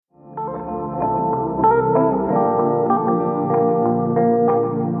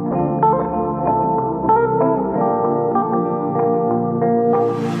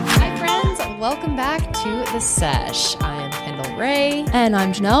Sesh. I am Kendall Ray. And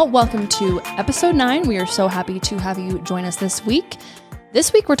I'm Janelle. Welcome to episode 9. We are so happy to have you join us this week.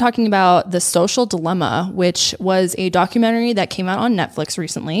 This week, we're talking about The Social Dilemma, which was a documentary that came out on Netflix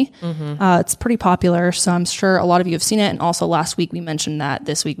recently. It's pretty popular, so I'm sure a lot of you have seen it. And also last week, we mentioned that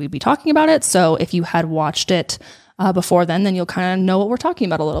this week we'd be talking about it. So if you had watched it before then you'll kind of know what we're talking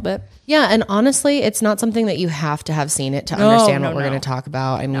about a little bit. Yeah, and honestly, it's not something that you have to have seen it to understand what we're going to talk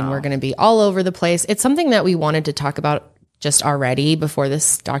about. I mean, we're going to be all over the place. It's something that we wanted to talk about just already before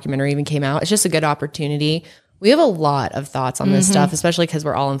this documentary even came out. It's just a good opportunity. We have a lot of thoughts on this stuff, especially because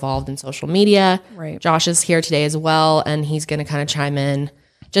we're all involved in social media. Right. Josh is here today as well, and he's going to kind of chime in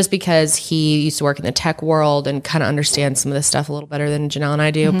just because he used to work in the tech world and kind of understands some of this stuff a little better than Janelle and I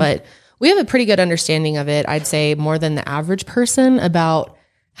do. But we have a pretty good understanding of it, I'd say more than the average person, about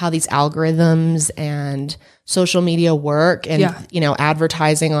how these algorithms and social media work and, you know,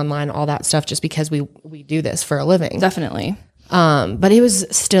 advertising online, all that stuff, just because we do this for a living. Definitely. But it was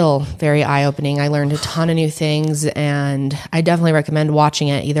still very eye-opening. I learned a ton of new things, and I definitely recommend watching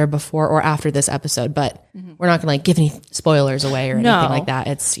it either before or after this episode, but we're not gonna give any spoilers away or anything like that.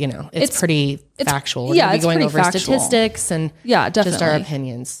 It's, you know, it's pretty factual. We're gonna be going over statistics and definitely. just our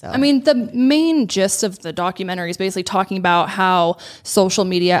opinions. So. I mean, the main gist of the documentary is basically talking about how social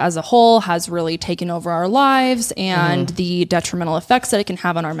media as a whole has really taken over our lives and the detrimental effects that it can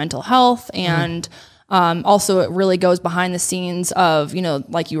have on our mental health. And also, it really goes behind the scenes of, you know,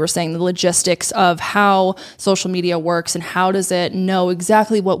 like you were saying, the logistics of how social media works and how does it know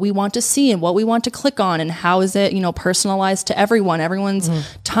exactly what we want to see and what we want to click on and how is it, you know, personalized to everyone. Everyone's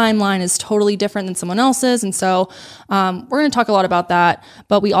timeline is totally different than someone else's. And so we're going to talk a lot about that.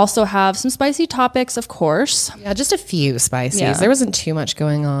 But we also have some spicy topics, of course. Yeah, just a few spices. Yeah. There wasn't too much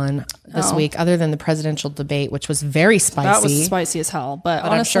going on this week other than the presidential debate, which was very spicy. That was spicy as hell. But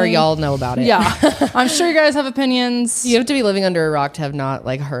honestly, I'm sure y'all know about it. Yeah. I'm sure you guys have opinions. You have to be living under a rock to have not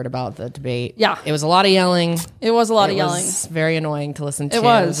like heard about the debate. Yeah. It was a lot of yelling. It was a lot of yelling. It was very annoying to listen to. It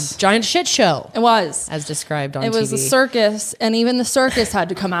was. It was a giant shit show. It was. As described on TV. It was a circus, and even the circus had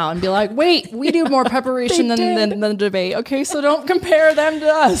to come out and be like, wait, we do more preparation than the debate. Okay, so don't compare them to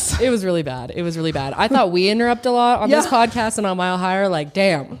us. It was really bad. It was really bad. I thought we interrupt a lot on this podcast and on Mile Higher. Like,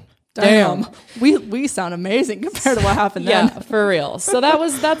 damn. We sound amazing compared to what happened then. Yeah, for real. So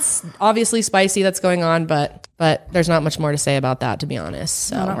that's obviously spicy that's going on, but there's not much more to say about that, to be honest.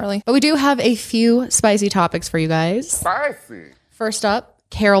 So. No, not really. But we do have a few spicy topics for you guys. Spicy. First up,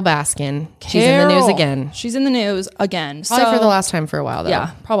 Carole Baskin. She's in the news again. She's in the news again. Probably for the last time for a while, though.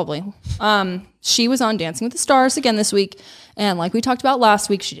 Yeah, probably. She was on Dancing with the Stars again this week. And like we talked about last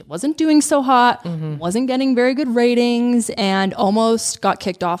week, she wasn't doing so hot, wasn't getting very good ratings, and almost got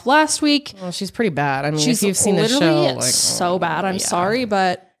kicked off last week. Well, she's pretty bad. I mean, she's if you've seen the show, like, so bad. I'm sorry,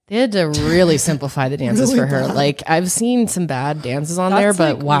 but they had to really simplify the dances for her. Like, I've seen some bad dances on there,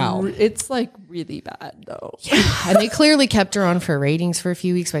 but like, wow. It's like really bad though. Yeah. And they clearly kept her on for ratings for a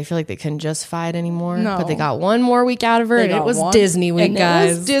few weeks, but I feel like they couldn't justify it anymore. No. But they got one more week out of her, and it was Disney week,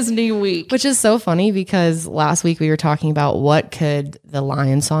 guys. It was Disney week. Which is so funny because last week we were talking about what could the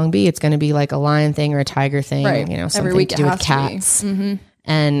lion song be. It's going to be like a lion thing or a tiger thing, right. You know, something to do with cats.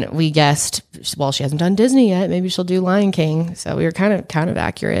 And we guessed, well, she hasn't done Disney yet. Maybe she'll do Lion King. So we were kind of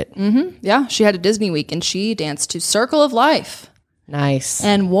accurate. Yeah, she had a Disney week and she danced to Circle of Life. Nice.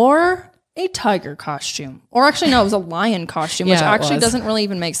 And wore a tiger costume. Or actually, no, it was a lion costume, which actually doesn't really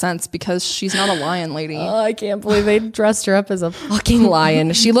even make sense because she's not a lion lady. Oh, I can't believe they dressed her up as a fucking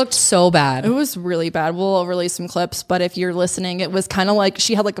lion. She looked so bad. It was really bad. We'll release some clips, but if you're listening, it was kind of like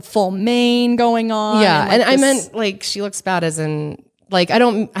she had like a full mane going on. Yeah, and I meant like she looks bad as in... Like, I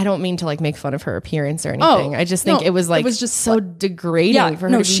don't mean to like make fun of her appearance or anything. I just think it was just so degrading for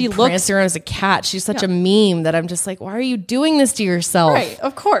her to be prancing around as a cat. She's such a meme that I'm just like, why are you doing this to yourself? Right,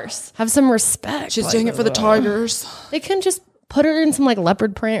 of course. Have some respect. She's doing it for the tigers. They couldn't just put her in some like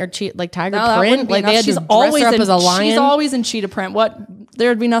leopard print or tiger print. Like they had to dress her up as a lion. She's always in cheetah print.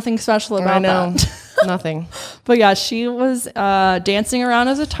 There'd be nothing special about that. Nothing. But yeah, she was dancing around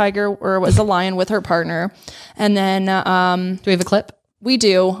as a tiger or as a lion with her partner. And then do we have a clip? We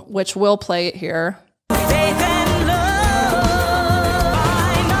do, which we'll play it here.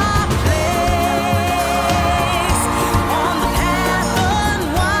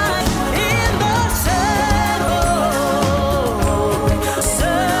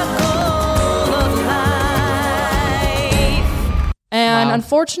 And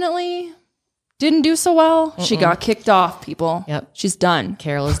unfortunately, didn't do so well. She got kicked off, people. Yep. She's done.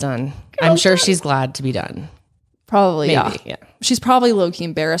 Carole is done. I'm sure she's glad to be done. Probably, maybe, yeah. She's probably low-key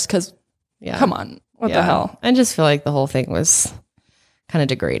embarrassed because, come on, what the hell? I just feel like the whole thing was kind of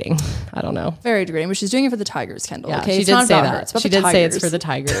degrading. I don't know. Very degrading, but she's doing it for the tigers, Kendall. Yeah, okay, she it's did not say about her, that. it's about She the did say it's tigers. for the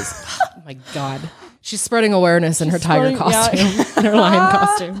tigers. Oh my God. She's spreading awareness in her tiger spreading- yeah. costume, in her lion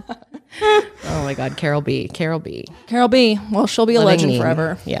costume. Oh my God, Carol B. Carol B. Well, she'll be a Living legend meme.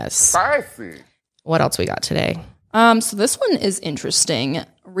 forever. Yes. Spicy. What else we got today? So this one is interesting.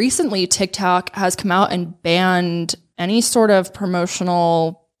 Recently, TikTok has come out and banned any sort of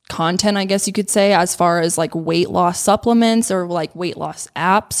promotional content, I guess you could say, as far as like weight loss supplements or like weight loss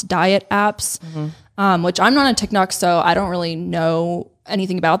apps, diet apps, which I'm not on TikTok, so I don't really know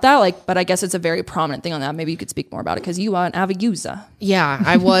anything about that. Like, but I guess it's a very prominent thing on that. Maybe you could speak more about it because you are an avid user. Yeah,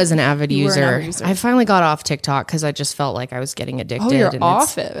 I was an avid You were an user. avid user. I finally got off TikTok because I just felt like I was getting addicted. Oh, you're and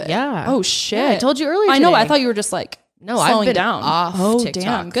off it's- of it. Yeah. Oh shit. Yeah, I told you earlier I know. I today. thought you were just like No, I've slowing been down. off Oh TikTok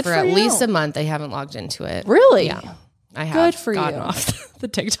damn. Good for for at you. least a month. I haven't logged into it. Really? Yeah. I have. Good for gotten you. off the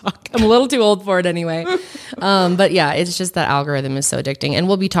TikTok. I'm a little too old for it anyway. But yeah, it's just that algorithm is so addicting. And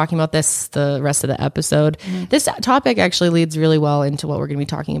we'll be talking about this the rest of the episode. This topic actually leads really well into what we're going to be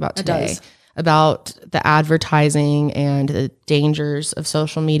talking about today. does. About the advertising and the dangers of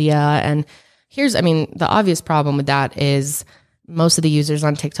social media. And the obvious problem with that is most of the users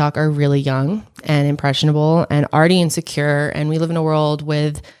on TikTok are really young and impressionable and already insecure. And we live in a world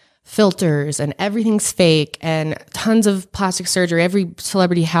with filters and everything's fake and tons of plastic surgery. Every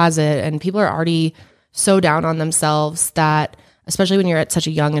celebrity has it. And people are already so down on themselves that, especially when you're at such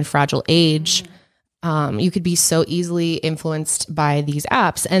a young and fragile age, you could be so easily influenced by these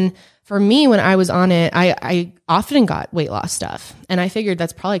apps. And for me, when I was on it, I often got weight loss stuff. And I figured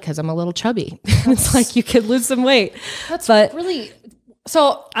that's probably because I'm a little chubby. It's like you could lose some weight. But Really?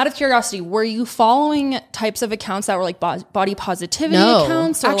 So, out of curiosity, were you following types of accounts that were like body positivity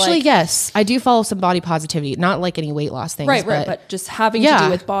accounts? Or actually, like, yes. I do follow some body positivity, not like any weight loss things. right, but just having to do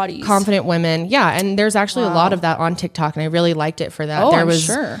with bodies. Confident women. Yeah. And there's actually a lot of that on TikTok. And I really liked it for that. Oh, There I'm was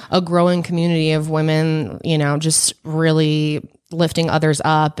sure. a growing community of women, just really lifting others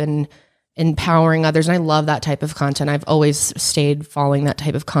up and empowering others. And I love that type of content. I've always stayed following that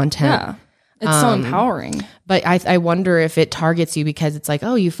type of content. Yeah. It's so empowering. But I wonder if it targets you because it's like,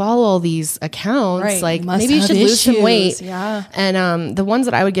 oh, you follow all these accounts. Right. Like You must maybe you have should lose some issues. weight. Yeah. And the ones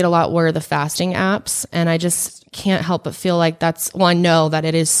that I would get a lot were the fasting apps. And I just can't help but feel like I know that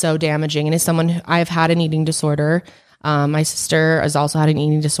it is so damaging. And as someone I've had an eating disorder, my sister has also had an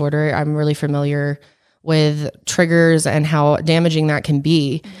eating disorder. I'm really familiar with triggers and how damaging that can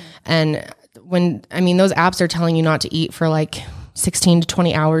be. And those apps are telling you not to eat for like 16 to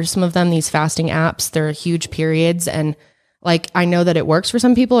 20 hours. Some of them, these fasting apps, they're huge periods. And like, I know that it works for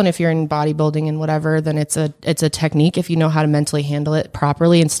some people. And if you're in bodybuilding and whatever, then it's a technique if you know how to mentally handle it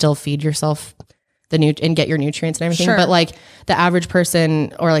properly and still feed yourself and get your nutrients and everything. Sure. But like the average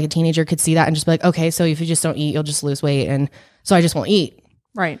person or like a teenager could see that and just be like, okay, so if you just don't eat, you'll just lose weight. And so I just won't eat.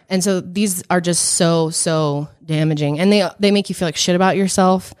 Right. And so these are just so damaging, and they make you feel like shit about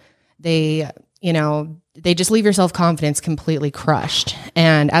yourself. They just leave your self-confidence completely crushed.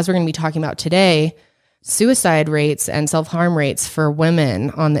 And as we're going to be talking about today, suicide rates and self-harm rates for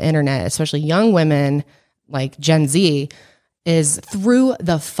women on the internet, especially young women like Gen Z, is through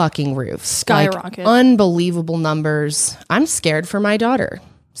the fucking roof. Skyrocket. Like, unbelievable numbers. I'm scared for my daughter.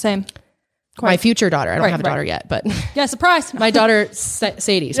 Same. My future daughter. I don't Right, have a right. daughter yet, but Yeah, surprise. my daughter,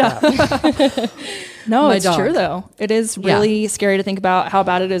 Sadie. No, My it's dog. true though. It is really scary to think about how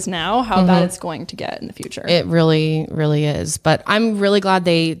bad it is now, how bad it's going to get in the future. It really, really is. But I'm really glad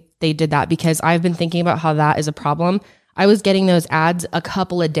they did that because I've been thinking about how that is a problem. I was getting those ads a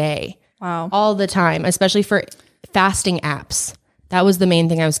couple a day. Wow. All the time, especially for fasting apps. That was the main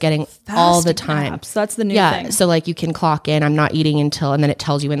thing I was getting all the time. Apps. That's the new Yeah. thing. So like you can clock in, I'm not eating until, and then it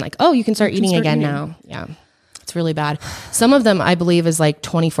tells you like, oh, you can start eating again now. Yeah. It's really bad. Some of them I believe is like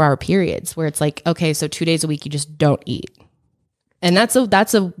 24-hour periods where it's like, okay, so 2 days a week you just don't eat. And that's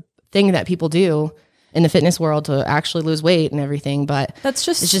a thing that people do in the fitness world to actually lose weight and everything. But That's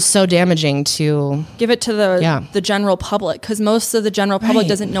just it's just so damaging to, give it to the general public, because most of the general public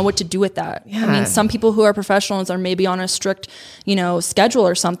doesn't know what to do with that. I mean, some people who are professionals are maybe on a strict, schedule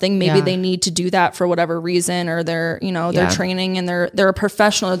or something. Maybe they need to do that for whatever reason, or they're training and they're a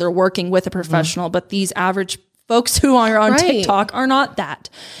professional, or they're working with a professional. But these average folks who are on TikTok are not that.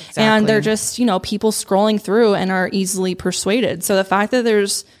 And they're just, people scrolling through and are easily persuaded. So the fact that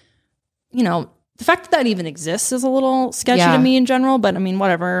there's, the fact that even exists is a little sketchy to me in general, but I mean,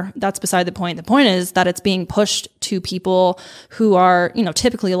 whatever, that's beside the point. The point is that it's being pushed to people who are,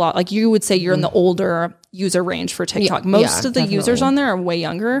 typically a lot, like you would say you're in the older user range for TikTok. Most of the users on there are way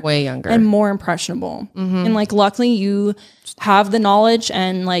younger and more impressionable. And like, luckily you have the knowledge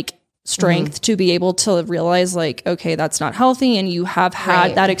and like strength to be able to realize like, okay, that's not healthy. And you have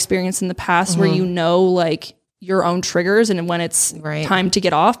had that experience in the past where you know like your own triggers and when it's time to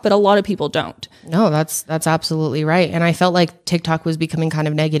get off, but a lot of people don't. No, that's absolutely right. And I felt like TikTok was becoming kind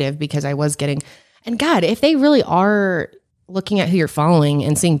of negative because I was getting, and God, if they really are looking at who you're following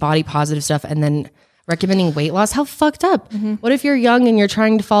and seeing body positive stuff and then recommending weight loss, how fucked up. What if you're young and you're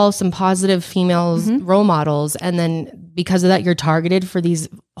trying to follow some positive females role models and then because of that you're targeted for these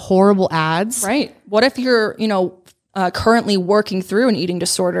horrible ads? Right. What if you're, you know, currently working through an eating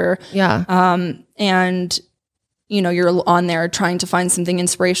disorder? Yeah. And you know, you're on there trying to find something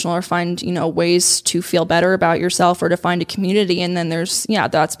inspirational or find, you know, ways to feel better about yourself or to find a community. And then there's,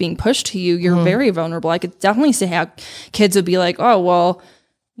 that's being pushed to you. You're very vulnerable. I could definitely see how kids would be like, oh, well,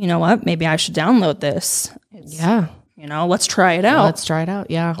 you know what? Maybe I should download this. You know, let's try it out. Let's try it out.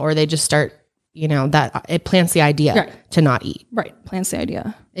 Yeah. Or they just start, you know, that it plants the idea to not eat. Right. Plants the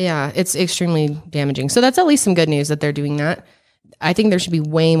idea. Yeah. It's extremely damaging. So that's at least some good news that they're doing that. I think there should be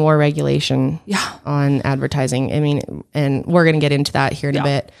way more regulation on advertising. I mean, and we're going to get into that here in a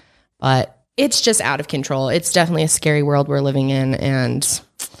bit, but it's just out of control. It's definitely a scary world we're living in. And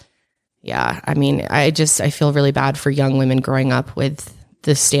I mean, I feel really bad for young women growing up with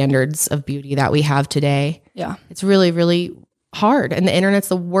the standards of beauty that we have today. Yeah. It's really, really hard. And the internet's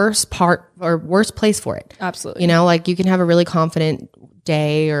the worst part or worst place for it. Absolutely. You know, like you can have a really confident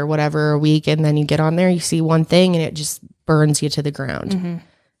day or whatever, a week, and then you get on there, you see one thing and it just burns you to the ground.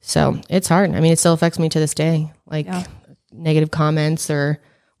 So it's hard. I mean, it still affects me to this day, like negative comments or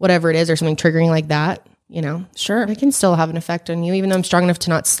whatever it is, or something triggering like that, you know, sure, it can still have an effect on you, even though I'm strong enough to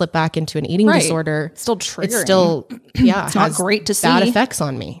not slip back into an eating disorder. It's still triggering. It's still, it's not great to see. Bad effects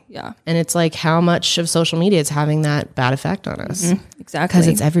on me. Yeah. And it's like how much of social media is having that bad effect on us. Exactly. Because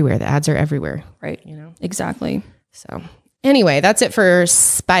it's everywhere. The ads are everywhere. Right. You know? Exactly. So anyway, that's it for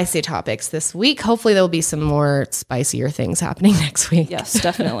spicy topics this week. Hopefully there'll be some more spicier things happening next week. Yes,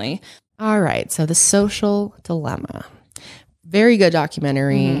 definitely. All right. So The Social Dilemma. Very good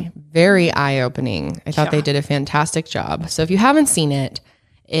documentary. Very eye-opening. I thought they did a fantastic job. So if you haven't seen it,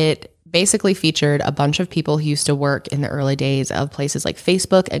 it basically featured a bunch of people who used to work in the early days of places like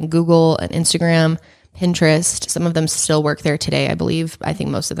Facebook and Google and Instagram, Pinterest. Some of them still work there today, I believe. I think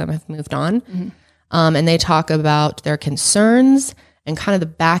most of them have moved on. And they talk about their concerns and kind of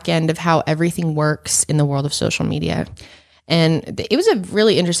the back end of how everything works in the world of social media. And it was a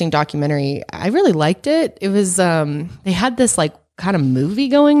really interesting documentary. I really liked it. It was, they had this like kind of movie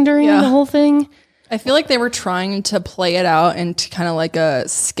going during the whole thing. I feel like they were trying to play it out into kind of like a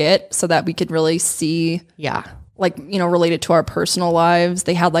skit so that we could really see, like, you know, related to our personal lives.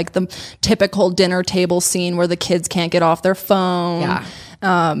 They had like the typical dinner table scene where the kids can't get off their phone.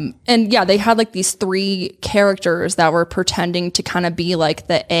 And they had like these three characters that were pretending to kind of be like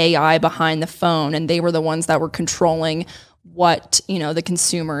the AI behind the phone. And they were the ones that were controlling what, you know, the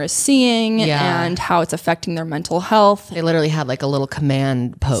consumer is seeing and how it's affecting their mental health. They literally had like a little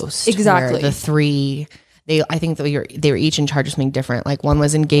command post. Exactly. Where the three, I think they were each in charge of something different. Like one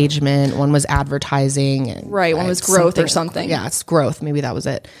was engagement, one was advertising. And, one was growth or something. Yeah, it's growth. Maybe that was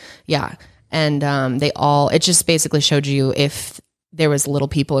it. Yeah. And it just basically showed you if there was little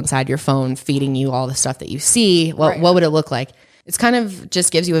people inside your phone feeding you all the stuff that you see, what would it look like? It's kind of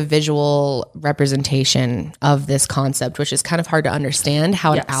just gives you a visual representation of this concept, which is kind of hard to understand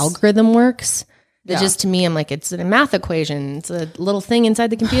how an algorithm works. But just to me, I'm like, it's a math equation. It's a little thing inside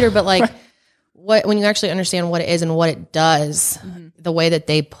the computer. But like when you actually understand what it is and what it does, the way that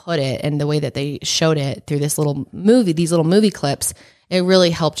they put it and the way that they showed it through this little movie, these little movie clips, it really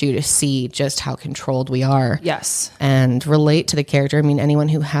helped you to see just how controlled we are. Yes. And relate to the character. I mean, anyone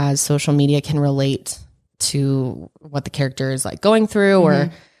who has social media can relate to what the character is like going through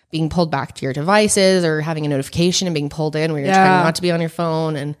or being pulled back to your devices or having a notification and being pulled in where you're trying not to be on your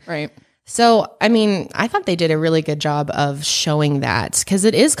phone. And so, I mean, I thought they did a really good job of showing that because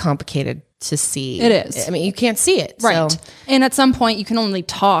it is complicated to see. It is. I mean, you can't see it. Right. So. And at some point you can only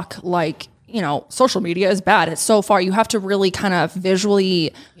talk like, you know, social media is bad. It's so far. You have to really kind of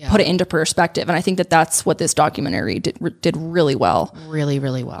visually put it into perspective. And I think that that's what this documentary did really well. Really,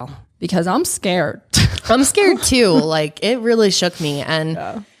 really well. Because I'm scared. I'm scared too. Like it really shook me.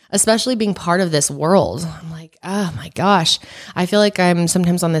 And especially being part of this world, I'm like, oh my gosh. I feel like I'm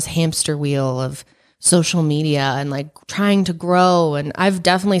sometimes on this hamster wheel of social media and like trying to grow. And I've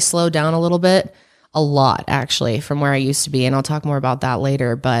definitely slowed down a little bit, a lot actually, from where I used to be. And I'll talk more about that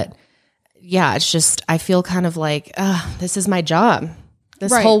later. But yeah, it's just, I feel kind of like, this is my job.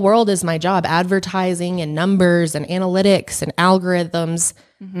 This whole world is my job. Advertising and numbers and analytics and algorithms.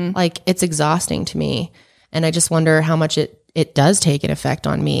 Like it's exhausting to me. And I just wonder how much it it does take an effect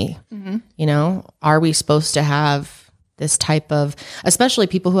on me. You know, are we supposed to have this type of, especially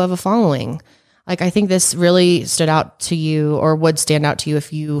people who have a following? Like, I think this really stood out to you, or would stand out to you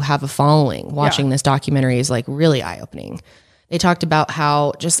if you have a following. Watching this documentary is like really eye-opening. They talked about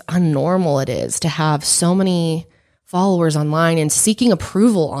how just unnormal it is to have so many followers online and seeking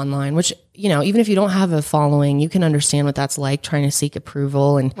approval online, which, you know, even if you don't have a following, you can understand what that's like, trying to seek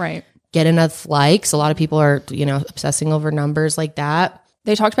approval and get enough likes. A lot of people are, you know, obsessing over numbers like that.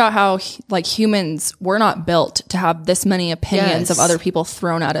 They talked about how, like, humans, we're not built to have this many opinions of other people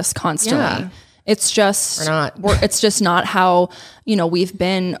thrown at us constantly. It's just, it's just not how, you know, we've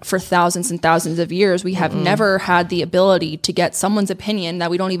been for thousands and thousands of years. We have never had the ability to get someone's opinion that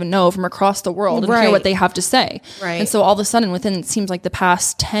we don't even know from across the world and hear what they have to say. And so all of a sudden, within, it seems like the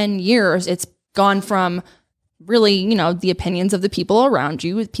past 10 years, it's gone from really, you know, the opinions of the people around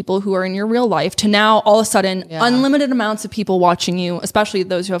you, people who are in your real life, to now all of a sudden unlimited amounts of people watching you, especially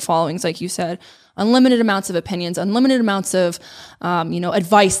those who have followings, like you said, unlimited amounts of opinions, unlimited amounts of, you know,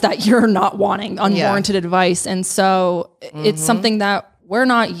 advice that you're not wanting, unwarranted advice. And so it's something that we're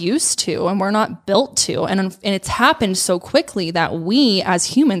not used to and we're not built to. And it's happened so quickly that we as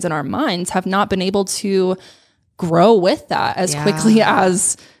humans in our minds have not been able to grow with that as quickly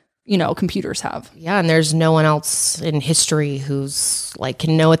as, you know, computers have. Yeah. And there's no one else in history who's like,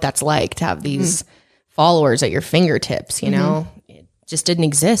 can know what that's like to have these followers at your fingertips, you know? It just didn't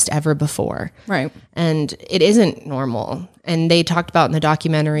exist ever before. Right. And it isn't normal. And they talked about in the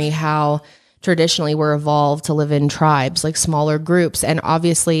documentary how traditionally we're evolved to live in tribes, like smaller groups. And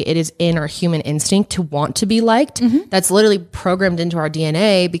obviously it is in our human instinct to want to be liked. That's literally programmed into our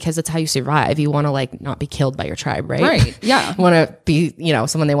DNA because it's how you survive. You want to like not be killed by your tribe, right? Right. Yeah. You want to be, you know,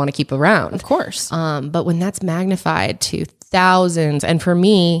 someone they want to keep around. Of course. But when that's magnified to thousands, and for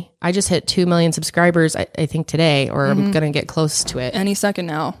me, I just hit 2 million subscribers, I think today, or I'm going to get close to it. Any second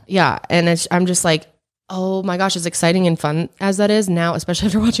now. Yeah. And I'm just like, oh my gosh, as exciting and fun as that is now, especially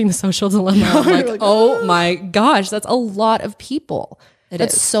after watching The Social Dilemma, I'm like, oh my gosh, that's a lot of people.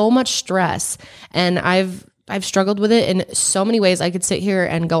 That's so much stress. And I've struggled with it in so many ways. I could sit here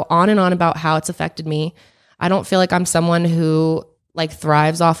and go on and on about how it's affected me. I don't feel like I'm someone who like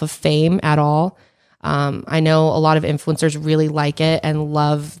thrives off of fame at all. I know a lot of influencers really like it and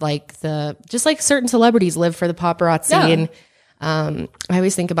love like just like certain celebrities live for the paparazzi. And I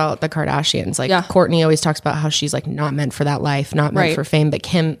always think about the Kardashians. Like Kourtney always talks about how she's like not meant for that life, not meant for fame, but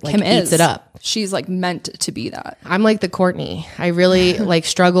Kim eats it up. She's like meant to be that. I'm like the Kourtney. I really like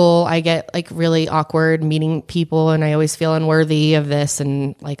struggle. I get like really awkward meeting people and I always feel unworthy of this.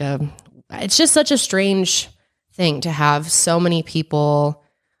 And like it's just such a strange thing to have so many people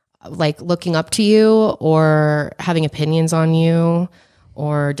like looking up to you or having opinions on you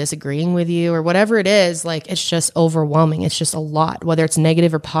or disagreeing with you or whatever it is. Like, it's just overwhelming. It's just a lot, whether it's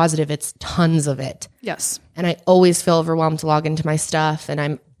negative or positive, it's tons of it. Yes. And I always feel overwhelmed to log into my stuff. And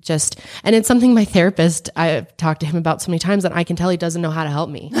and it's something my therapist, I've talked to him about so many times that I can tell he doesn't know how to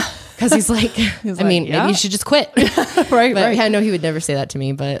help me. Cause he's like, maybe you should just quit. Right. I know he would never say that to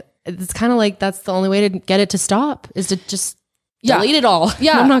me, but it's kind of like, that's the only way to get it to stop is to just delete it all.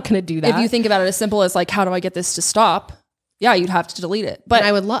 Yeah. I'm not going to do that. If you think about it as simple as like, how do I get this to stop? Yeah, you'd have to delete it. But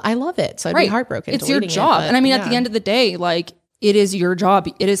I love it. So I'd be heartbroken. It's your job. And I mean, at the end of the day, like, it is your job.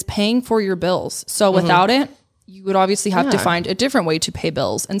 It is paying for your bills. So without it, you would obviously have to find a different way to pay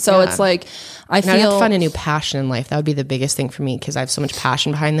bills. And so it's like, I have to find a new passion in life. That would be the biggest thing for me because I have so much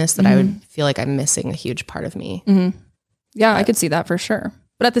passion behind this that I would feel like I'm missing a huge part of me. Yeah, I could see that for sure.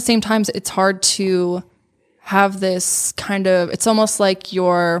 But at the same time, it's hard to have this kind of, it's almost like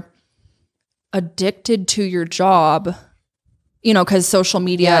you're addicted to your job, you know, because social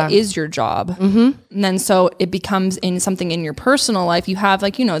media is your job. And then so it becomes in something in your personal life. You have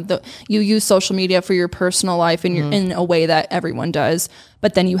like, you know, you use social media for your personal life and you're in a way that everyone does.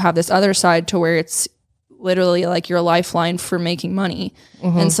 But then you have this other side to where it's literally like your lifeline for making money.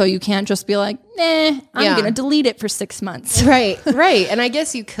 And so you can't just be like, I'm going to delete it for 6 months. Right. And I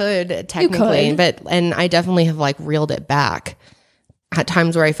guess you could technically, and I definitely have like reeled it back at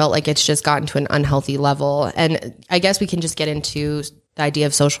times where I felt like it's just gotten to an unhealthy level. And I guess we can just get into the idea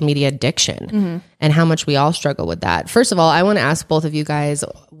of social media addiction and how much we all struggle with that. First of all, I want to ask both of you guys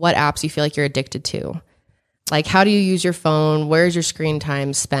what apps you feel like you're addicted to. Like, how do you use your phone? Where's your screen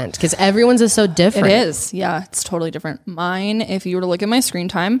time spent? Because everyone's is so different. It is. Yeah, it's totally different. Mine, if you were to look at my screen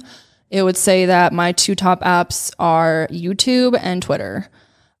time, it would say that my 2 top apps are YouTube and Twitter.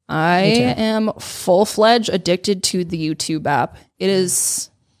 I am full-fledged addicted to the YouTube app. It is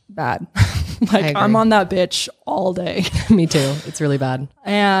bad. Like, I'm on that bitch all day. Me too. It's really bad.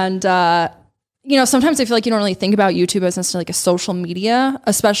 And sometimes I feel like you don't really think about YouTube as necessarily like a social media,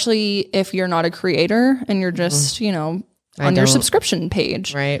 especially if you're not a creator and you're just, on your subscription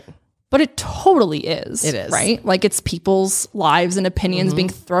page. Right. But it totally is. It is. Right? Like it's people's lives and opinions being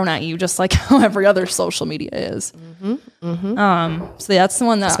thrown at you just like how every other social media is. So that's the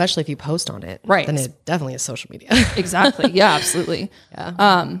one that... Especially if you post on it. Right. Then it definitely is social media. Exactly. Yeah, absolutely.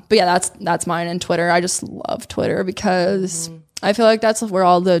 Yeah. But yeah, that's mine. And Twitter, I just love Twitter because I feel like that's where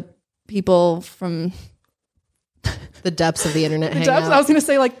all the people from... the depths of the internet hang I out. was going to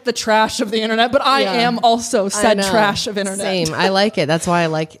say like the trash of the internet, but I am also said trash of internet. Same. I like it. That's why I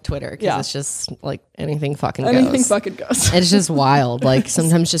like Twitter, because it's just like anything fucking goes. It's just wild. Like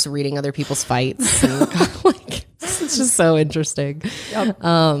sometimes just reading other people's fights. And, like, it's just so interesting. Yep.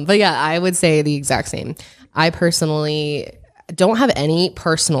 But yeah, I would say the exact same. I personally don't have any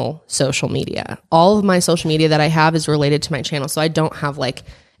personal social media. All of my social media that I have is related to my channel. So I don't have like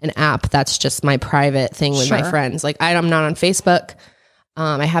an app that's just my private thing with my friends. Like I'm not on Facebook.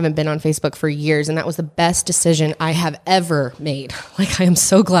 I haven't been on Facebook for years, and that was the best decision I have ever made. Like I am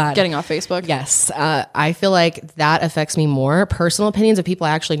so glad. Getting off Facebook? Yes. I feel like that affects me more. Personal opinions of people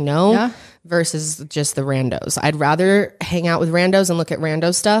I actually know versus just the randos. I'd rather hang out with randos and look at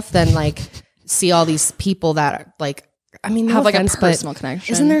rando stuff than like see all these people that like, I mean, no have like offense, a personal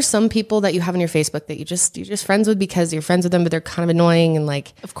connection. Isn't there some people that you have on your Facebook that you're just friends with because you're friends with them, but they're kind of annoying and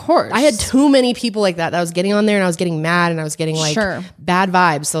like, of course, I had too many people like that I was getting on there and I was getting mad and I was getting like bad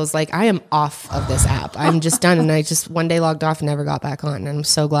vibes. So I was like, I am off of this app. I'm just done. And I just one day logged off and never got back on. And I'm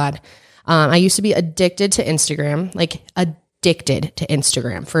so glad. I used to be addicted to Instagram, like addicted to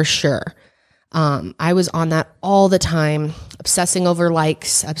Instagram for sure. I was on that all the time, obsessing over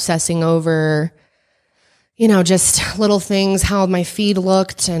likes, obsessing over, just little things, how my feed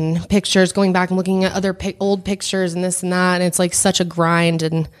looked and pictures, going back and looking at other old pictures and this and that. And it's like such a grind.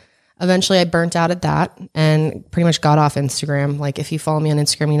 And eventually I burnt out at that and pretty much got off Instagram. Like if you follow me on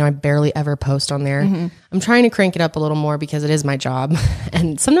Instagram, I barely ever post on there. I'm trying to crank it up a little more because it is my job.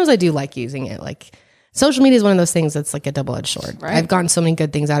 And sometimes I do like using it. Like social media is one of those things that's like a double-edged sword. Right. I've gotten so many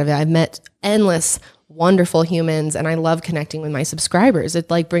good things out of it. I've met endless, wonderful humans, and I love connecting with my subscribers.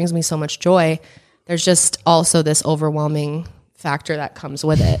 It like brings me so much joy. There's just also this overwhelming factor that comes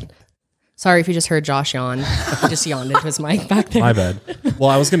with it. Sorry if you just heard Josh yawn. He just yawned into his mic back there. My bad.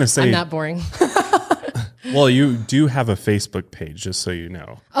 Well, I was going to say... I'm not boring. Well, you do have a Facebook page, just so you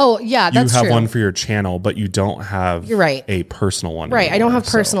know. Oh, yeah, that's true. You have one for your channel, but you don't have a personal one. Right, anymore, I don't have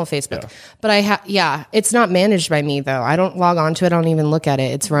personal Facebook. Yeah. But I have, it's not managed by me, though. I don't log on to it. I don't even look at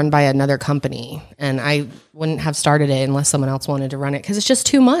it. It's run by another company. And I wouldn't have started it unless someone else wanted to run it because it's just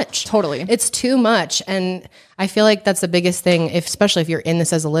too much. Totally. It's too much. And I feel like that's the biggest thing, especially if you're in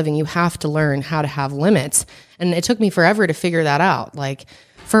this as a living, you have to learn how to have limits. And it took me forever to figure that out. Like,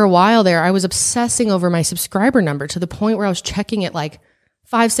 for a while there, I was obsessing over my subscriber number to the point where I was checking it like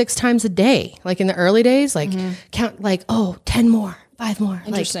 5-6 times a day. Like in the early days, like count like, 10 more, 5 more.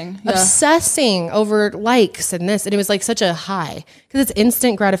 Interesting. Like, obsessing over likes and this. And it was like such a high because it's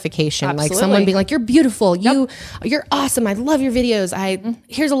instant gratification. Absolutely. Like someone being like, you're beautiful. You're awesome. I love your videos.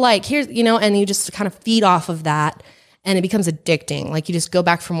 Here's a like, here's, and you just kind of feed off of that. And it becomes addicting. Like you just go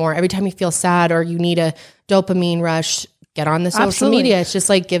back for more. Every time you feel sad or you need a dopamine rush, get on the social media. It's just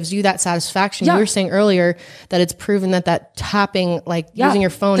like gives you that satisfaction. You were saying earlier that it's proven that tapping, like using your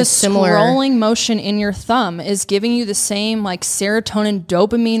phone is similar. The scrolling motion in your thumb is giving you the same like serotonin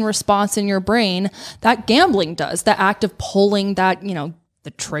dopamine response in your brain that gambling does. The act of pulling that,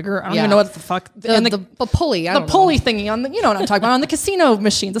 the trigger. I don't even know what the fuck. The pulley. The pulley thingy on the, what I'm talking about, on the casino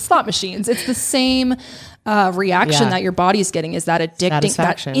machines, the slot machines. It's the same reaction that your body is getting, is that addicting,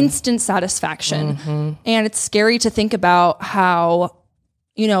 that instant satisfaction. And it's scary to think about how,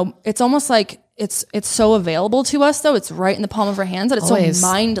 it's almost like it's so available to us though. It's right in the palm of our hands that it's so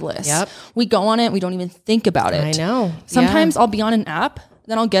mindless. Yep. We go on it. We don't even think about it. I know. Sometimes I'll be on an app,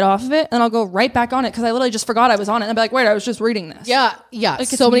 then I'll get off of it and I'll go right back on it because I literally just forgot I was on it. And I'll be like, wait, I was just reading this. Yeah. Yeah. Like,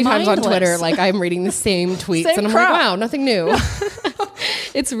 so many times on Twitter, like I'm reading the same tweets and I'm like, wow, nothing new.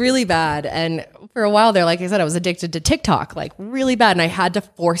 It's really bad. And for a while there, like I said, I was addicted to TikTok, like really bad. And I had to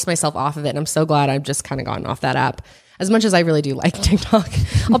force myself off of it. And I'm so glad I've just kind of gotten off that app. As much as I really do like TikTok,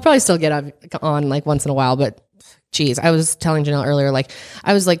 I'll probably still get on like once in a while, but geez, I was telling Janelle earlier, like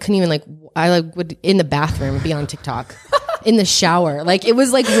I was like, couldn't even like, I like would in the bathroom be on TikTok, in the shower. Like it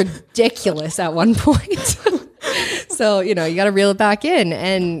was like ridiculous at one point. So, you got to reel it back in.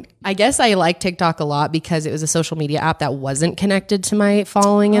 And I guess I like TikTok a lot because it was a social media app that wasn't connected to my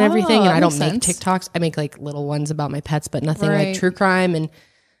following and everything. And I don't make TikToks. I make like little ones about my pets, but nothing like true crime. And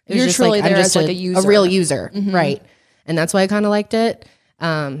it was You're just truly like, I'm there just as like a user. A real user. Right. And that's why I kind of liked it.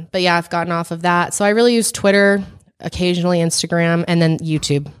 But yeah, I've gotten off of that. So I really use Twitter, occasionally Instagram, and then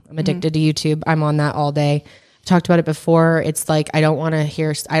YouTube. I'm addicted to YouTube. I'm on that all day. Talked about it before. It's like, I don't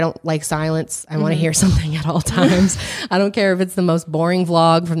like silence. I want to hear something at all times. I don't care if it's the most boring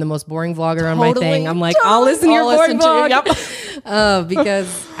vlog from the most boring vlogger on my thing. I'm like, I'll listen to your boring vlog.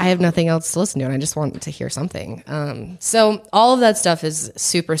 Because I have nothing else to listen to and I just want to hear something. So all of that stuff is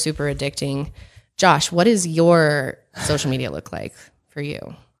super, super addicting. Josh, what does your social media look like for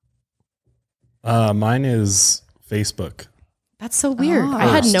you? Mine is Facebook. That's so weird. I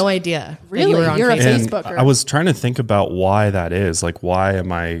had no idea. Really? You're a Facebooker. And I was trying to think about why that is. Like, why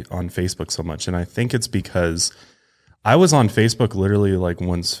am I on Facebook so much? And I think it's because I was on Facebook literally like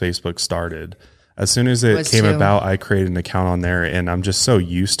once Facebook started. As soon as it came about, I created an account on there and I'm just so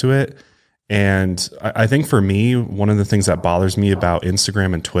used to it. And I think for me, one of the things that bothers me about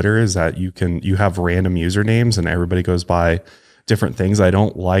Instagram and Twitter is that you have random usernames and everybody goes by different things. I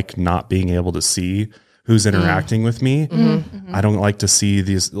don't like not being able to see who's interacting with me. I don't like to see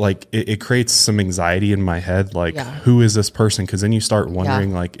these, like, it creates some anxiety in my head. Like, who is this person? Because then you start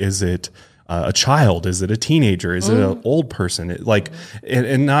wondering, like, is it a child? Is it a teenager? Is it an old person?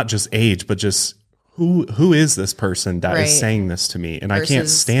 And not just age, but just who is this person that is saying this to me? And I can't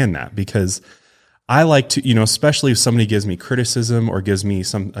stand that because I like to, especially if somebody gives me criticism or gives me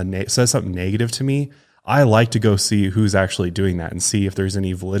says something negative to me, I like to go see who's actually doing that and see if there's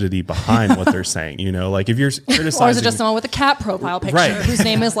any validity behind what they're saying. Like if you're criticizing, or is it just someone with a cat profile picture whose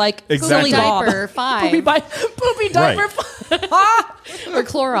name is like exactly. Diaper 5, Poopy Diaper 5, or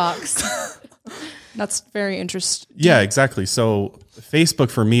Clorox? That's very interesting. Yeah, exactly. So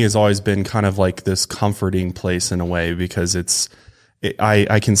Facebook for me has always been kind of like this comforting place in a way because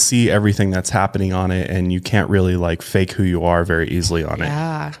I can see everything that's happening on it, and you can't really like fake who you are very easily on it.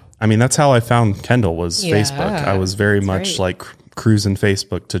 Yeah. I mean, that's how I found Kendall was Facebook. I was very much like cruising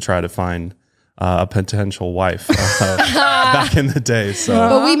Facebook to try to find a potential wife back in the day. So,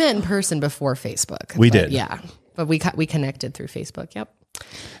 but we met in person before Facebook. We did. Yeah. But we connected through Facebook. Yep.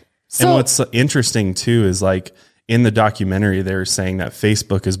 So, and what's interesting too is like in the documentary, they're saying that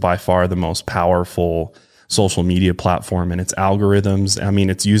Facebook is by far the most powerful social media platform, and its algorithms, I mean,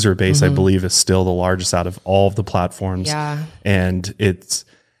 its user base, I believe, is still the largest out of all of the platforms. Yeah. And it's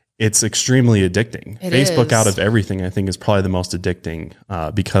extremely addicting. Facebook is. Out of everything, I think, is probably the most addicting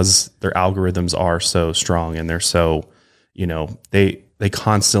because their algorithms are so strong and they're so, they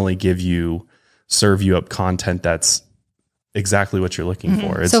constantly serve you up content that's exactly what you're looking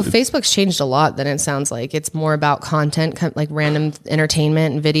for. So Facebook's changed a lot. Then it sounds like it's more about content, like random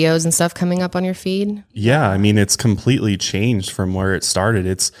entertainment and videos and stuff coming up on your feed. Yeah, I mean, it's completely changed from where it started.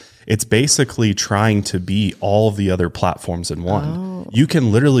 It's basically trying to be all of the other platforms in one. Oh. You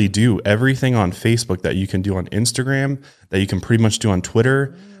can literally do everything on Facebook that you can do on Instagram, that you can pretty much do on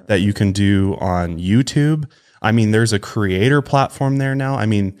Twitter, that you can do on YouTube. I mean, there's a creator platform there now. I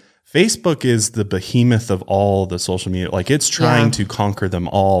mean, Facebook is the behemoth of all the social media. Like it's trying to conquer them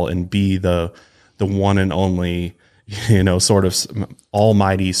all and be the one and only, sort of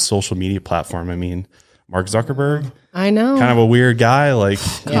almighty social media platform. I mean, Mark Zuckerberg, I know, kind of a weird guy. Like,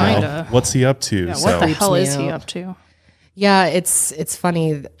 what's he up to? Yeah, what the hell is he up to? Yeah, it's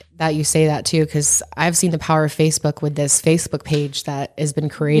funny that you say that too, because I've seen the power of Facebook with this Facebook page that has been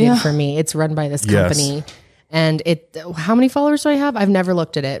created for me. It's run by this company. Yes. And how many followers do I have? I've never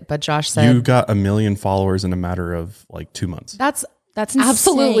looked at it, but Josh said you got 1 million followers in a matter of like 2 months. That's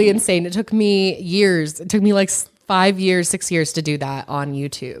absolutely insane. It took me years. It took me like 5 years, 6 years to do that on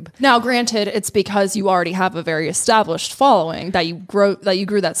YouTube. Now, granted, it's because you already have a very established following that you grew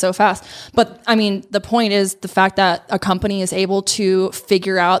that so fast. But I mean, the point is the fact that a company is able to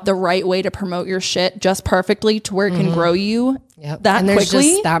figure out the right way to promote your shit just perfectly to where it can grow you. Yep. That and there's quickly.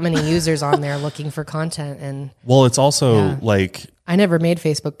 Just that many users on there looking for content. And well, it's also like I never made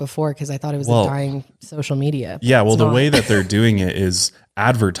Facebook before because I thought it was a dying social media. Yeah, well, the way that they're doing it is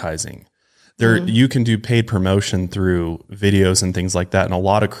advertising. You can do paid promotion through videos and things like that, and a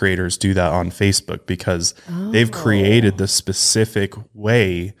lot of creators do that on Facebook because they've created the specific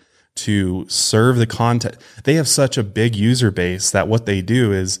way to serve the content. They have such a big user base that what they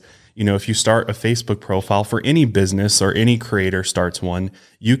do is, if you start a Facebook profile for any business or any creator starts one,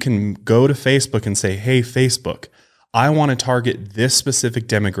 you can go to Facebook and say, hey, Facebook, I want to target this specific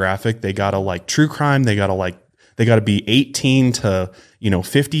demographic. They got to like true crime. They got to be 18 to,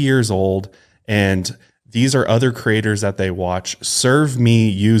 50 years old. And these are other creators that they watch. Serve me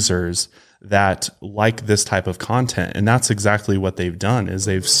users that like this type of content. And that's exactly what they've done is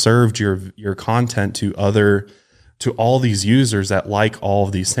they've served your content to other to all these users that like all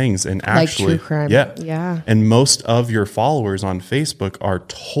of these things. And actually, like true crime. Yeah. And most of your followers on Facebook are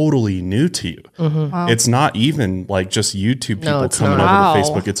totally new to you. Wow. It's not even like just YouTube people coming over to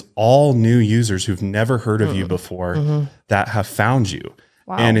Facebook. It's all new users who've never heard of you before that have found you.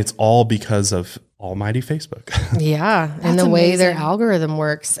 Wow. And it's all because of almighty Facebook. Yeah. And the way their algorithm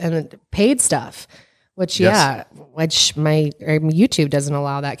works and paid stuff. Which my YouTube doesn't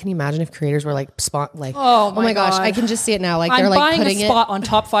allow that. Can you imagine if creators were like oh my gosh, I can just see it now. Like they're like putting a spot on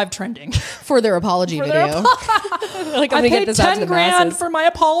top 5 trending for their apology video. Like I paid $10,000 for my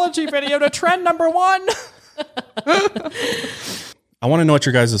apology video to trend number 1. I want to know what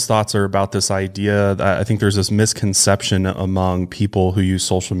your guys' thoughts are about this idea. I think there's this misconception among people who use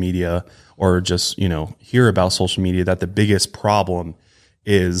social media or just, hear about social media that the biggest problem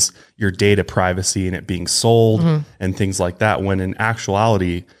is your data privacy and it being sold and things like that. When in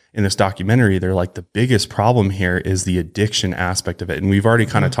actuality, in this documentary, they're like, the biggest problem here is the addiction aspect of it. And we've already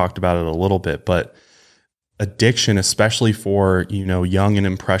kind of talked about it a little bit, but addiction, especially for, young and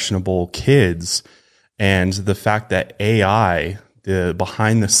impressionable kids, and the fact that AI, the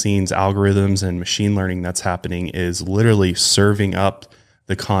behind the scenes algorithms and machine learning that's happening is literally serving up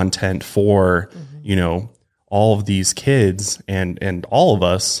the content for, all of these kids and all of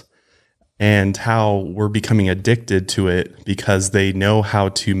us, and how we're becoming addicted to it because they know how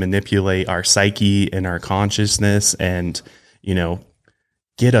to manipulate our psyche and our consciousness and,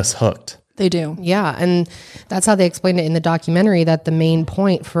 get us hooked. They do. Yeah. And that's how they explained it in the documentary, that the main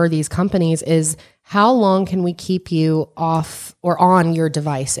point for these companies is how long can we keep you off or on your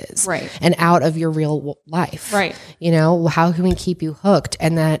devices, right, and out of your real life, right? How can we keep you hooked?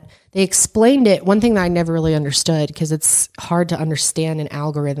 And that they explained it. One thing that I never really understood, because it's hard to understand an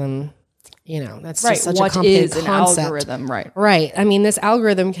algorithm. That's just such a complicated concept. What is an algorithm, right? Right. I mean, this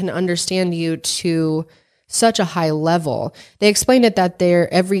algorithm can understand you to such a high level. They explained it that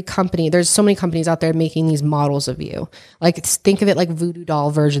every company, there's so many companies out there making these models of you. Like, think of it like voodoo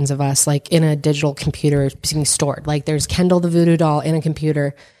doll versions of us, like in a digital computer being stored. Like there's Kendall the voodoo doll in a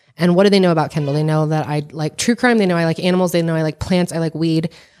computer. And what do they know about Kendall? They know that I like true crime. They know I like animals. They know I like plants. I like weed.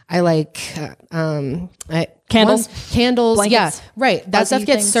 I like candles. Blankets, yeah, right. That stuff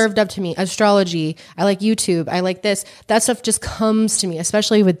gets served up to me. Astrology. I like YouTube. I like this. That stuff just comes to me,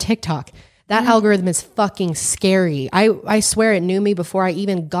 especially with TikTok. That algorithm is fucking scary. I swear it knew me before I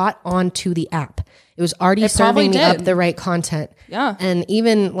even got onto the app. It was already serving me up the right content. Yeah. And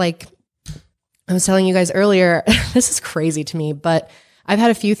even like I was telling you guys earlier, this is crazy to me, but I've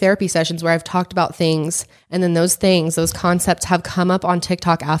had a few therapy sessions where I've talked about things, and then those concepts have come up on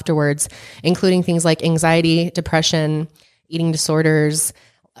TikTok afterwards, including things like anxiety, depression, eating disorders,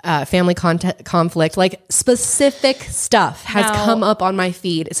 family conflict, like specific stuff has come up on my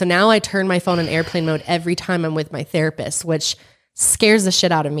feed. So now I turn my phone in airplane mode every time I'm with my therapist, which scares the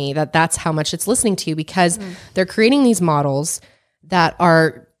shit out of me that's how much it's listening to you, because they're creating these models that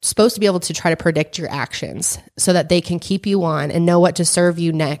are supposed to be able to try to predict your actions so that they can keep you on and know what to serve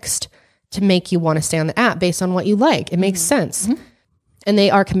you next to make you want to stay on the app based on what you like. It makes sense. And they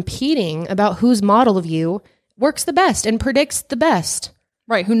are competing about whose model of you works the best and predicts the best.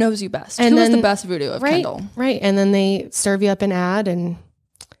 Right. Who knows you best? Who is the best voodoo of Kendall? Right. And then they serve you up an ad, and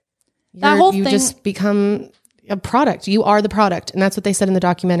that whole thing just become a product. You are the product. And that's what they said in the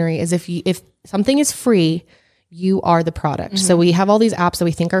documentary, is if something is free, you are the product. So we have all these apps that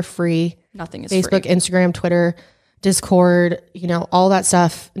we think are free. Nothing is Facebook, free. Instagram, Twitter, Discord, all that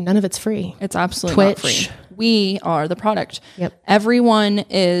stuff. None of it's free. It's absolutely not free. We are the product. Yep. Everyone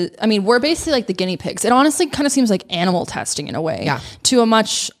is, we're basically like the guinea pigs. It honestly kind of seems like animal testing in a way, to a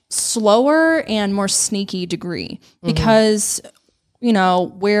much slower and more sneaky degree, because,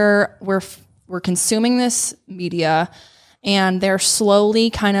 we're consuming this media, and they're slowly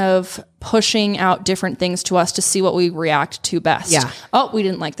kind of pushing out different things to us to see what we react to best. Yeah. Oh, we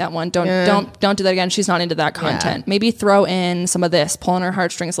didn't like that one. Don't do that again. She's not into that content. Maybe throw in some of this, pull on her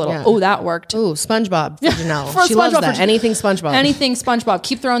heartstrings a little. Oh, that worked. Oh, SpongeBob for Janelle. She loves that. Anything SpongeBob. Anything SpongeBob.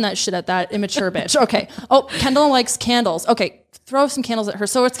 Keep throwing that shit at that immature bitch. Okay. Oh, Kendall likes candles. Okay. Throw some candles at her.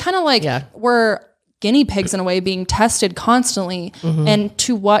 So it's kind of like we're guinea pigs in a way, being tested constantly. And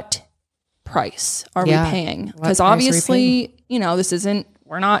to what price are we paying? Because obviously, this isn't,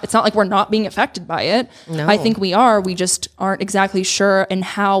 it's not like we're not being affected by it. No. I think we are. We just aren't exactly sure in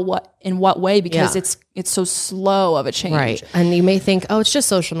what way, because it's so slow of a change. Right. And you may think, oh, it's just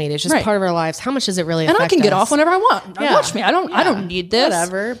social media. It's just part of our lives. How much does it really affect us? And I can get off whenever I want. Watch me. I don't need this.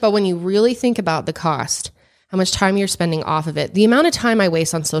 Whatever. But when you really think about the cost, how much time you're spending off of it, the amount of time I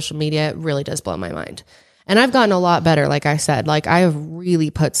waste on social media really does blow my mind. And I've gotten a lot better. Like I said, I have really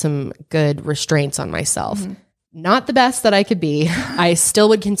put some good restraints on myself. not the best that I could be. I still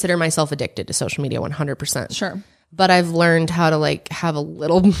would consider myself addicted to social media 100%. Sure. But I've learned how to like have a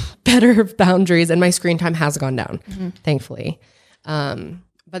little better boundaries, and my screen time has gone down, thankfully.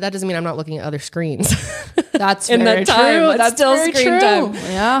 But that doesn't mean I'm not looking at other screens. That's in very that time. true. That's still very screen true. time.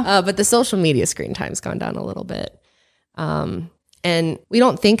 Yeah. But the social media screen time's gone down a little bit. And we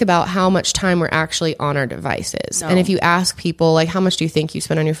don't think about how much time we're actually on our devices. No. And if you ask people, like, how much do you think you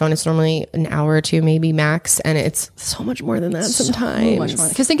spend on your phone? It's normally an hour or two, maybe max. And it's so much more than that sometimes. So much more.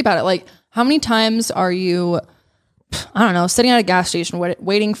 Because think about it. Like, how many times are you, I don't know, sitting at a gas station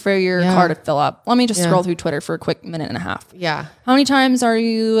waiting for your car to fill up? Let me just scroll through Twitter for a quick minute and a half. Yeah. How many times are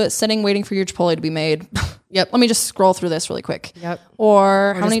you sitting waiting for your Chipotle to be made? Yep. Let me just scroll through this really quick. Yep.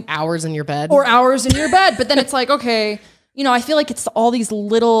 Or how many hours in your bed? Or hours in your bed. But then it's like, okay, you know, I feel like it's all these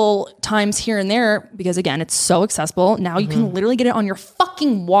little times here and there because, again, it's so accessible. Now you can literally get it on your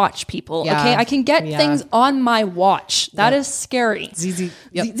fucking watch, people. Yeah. Okay. I can get things on my watch. That is scary.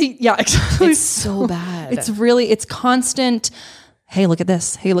 Yeah, exactly. It's so bad. It's constant. Hey, look at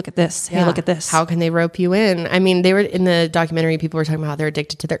this. Hey, look at this. Hey, look at this. How can they rope you in? I mean, they were in the documentary, people were talking about how they're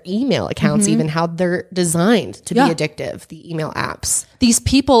addicted to their email accounts, even how they're designed to be addictive, the email apps. These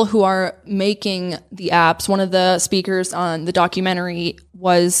people who are making the apps, one of the speakers on the documentary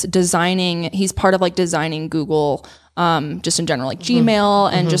was he's part of like designing Google, just in general, like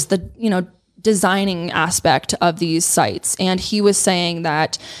Gmail and just the, you know, designing aspect of these sites. And he was saying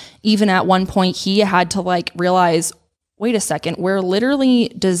that even at one point he had to like realize, wait a second, we're literally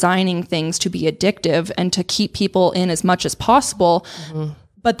designing things to be addictive and to keep people in as much as possible.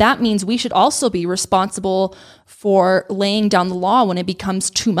 But that means we should also be responsible for laying down the law when it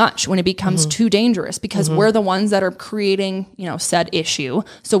becomes too much, when it becomes too dangerous, because we're the ones that are creating, you know, said issue.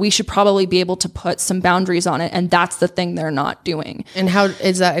 So we should probably be able to put some boundaries on it. And that's the thing they're not doing. And how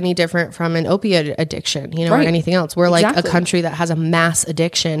is that any different from an opiate addiction, you know, or anything else? We're like a country that has a mass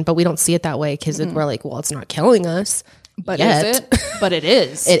addiction, but we don't see it that way because we're like, well, it's not killing us. But is it? But it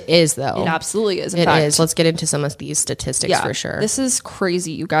is. It is, though. It absolutely is. It is. Let's get into some of these statistics for sure. This is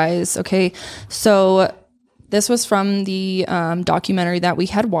crazy, you guys. Okay. So this was from the documentary that we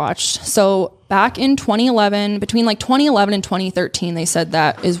had watched. So back in 2011, between like 2011 and 2013, they said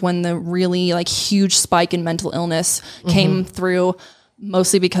that is when the really like huge spike in mental illness came through,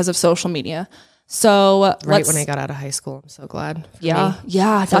 mostly because of social media. So right when I got out of high school, I'm so glad. Yeah.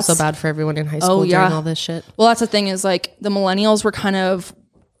 I feel so bad for everyone in high school during all this shit. Well, that's the thing is like the millennials were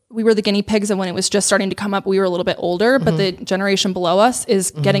we were the guinea pigs, and when it was just starting to come up, we were a little bit older, but the generation below us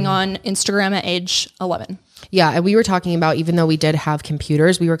is getting on Instagram at age 11. Yeah. And we were talking about, even though we did have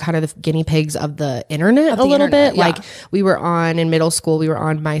computers, we were kind of the guinea pigs of the internet a little bit. Yeah. Like we were in middle school, we were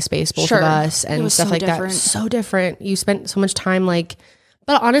on MySpace, both of us, and stuff like that. So different. You spent so much time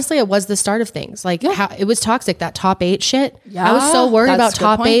but honestly, it was the start of things. Like how it was toxic, that top 8 shit. Yeah, I was so worried about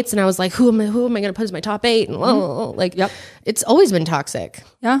top 8s, and I was like, who am I going to put as my top 8? And it's always been toxic.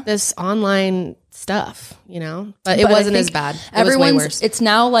 Yeah. This online stuff, you know, but it wasn't as bad. It was way worse. It's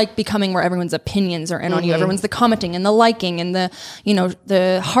now like becoming where everyone's opinions are in on you. Everyone's the commenting and the liking and the, you know,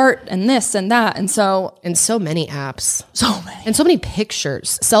 the heart and this and that. And so many apps, and so many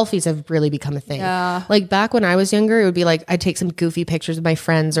pictures. Selfies have really become a thing. Yeah. Like back when I was younger, it would be like, I'd take some goofy pictures with my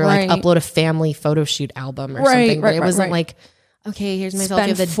friends or like upload a family photo shoot album or something. But it wasn't like, okay, here's my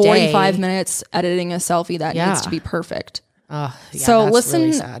selfie of the day. 45 minutes editing a selfie that needs to be perfect. So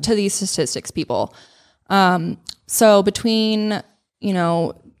listen really to these statistics, people. So between, you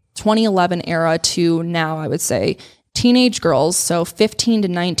know, 2011 era to now, I would say teenage girls, so 15 to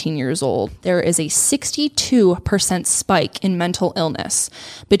 19 years old, there is a 62% spike in mental illness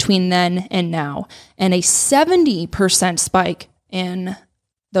between then and now, and a 70% spike in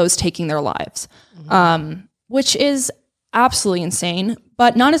those taking their lives, which is absolutely insane,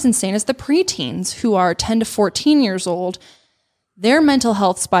 but not as insane as the preteens who are 10 to 14 years old. Their mental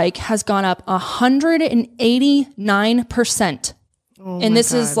health spike has gone up 189%. And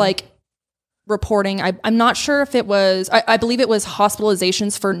this is like reporting. I'm not sure if it was, I believe it was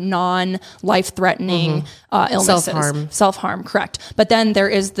hospitalizations for non-life-threatening illnesses. Self-harm, correct. But then there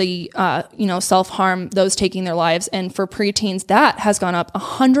is the, self-harm, those taking their lives. And for preteens, that has gone up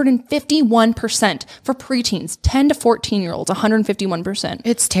 151% for preteens, 10 to 14-year-olds, 151%.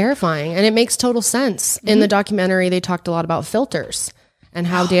 It's terrifying. And it makes total sense. In the documentary, they talked a lot about filters and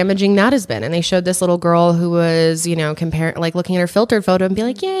how damaging that has been. And they showed this little girl who was, you know, looking at her filtered photo and be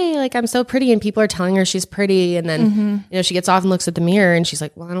like, yay, like I'm so pretty. And people are telling her she's pretty. And then, you know, she gets off and looks at the mirror and she's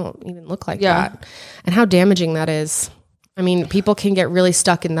like, well, I don't even look like that. And how damaging that is. I mean, people can get really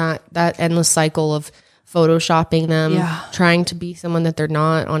stuck in that endless cycle of photoshopping them, Yeah. trying to be someone that they're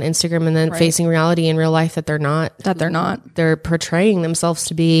not on Instagram, and then facing reality in real life that they're not. They're portraying themselves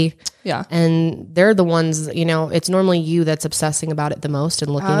to be. Yeah. And they're the ones, you know, it's normally you that's obsessing about it the most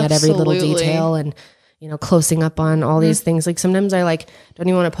and looking at every little detail and, you know, closing up on all these things. Like sometimes I like don't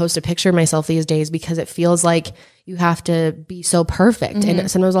even want to post a picture of myself these days because it feels like you have to be so perfect.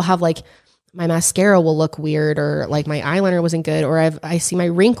 And sometimes I'll have like my mascara will look weird, or like my eyeliner wasn't good, or I see my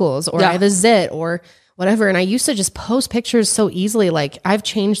wrinkles, or I have a zit or whatever. And I used to just post pictures so easily. Like I've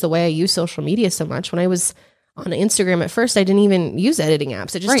changed the way I use social media so much. When I was on Instagram at first, I didn't even use editing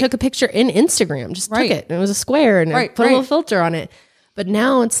apps. I just took a picture in Instagram, just took it, and it was a square, and I put a little filter on it. But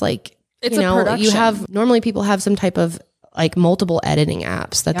now it's like, it's you know, a production. you have, normally people have some type of like multiple editing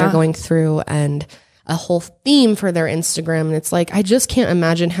apps that they're going through and a whole theme for their Instagram. And it's like, I just can't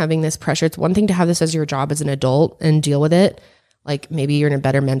imagine having this pressure. It's one thing to have this as your job as an adult and deal with it. Like maybe you're in a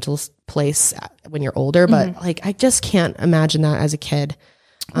better mental place when you're older, but like, I just can't imagine that as a kid.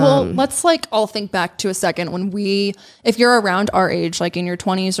 Well, let's like all think back to a second when if you're around our age, like in your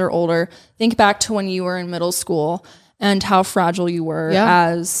 20s or older, think back to when you were in middle school and how fragile you were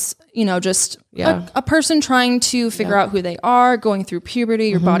as, you know, just a person trying to figure out who they are, going through puberty,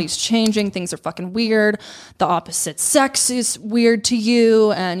 your body's changing, things are fucking weird. The opposite sex is weird to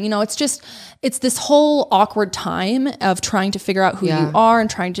you. And, you know, it's this whole awkward time of trying to figure out who you are and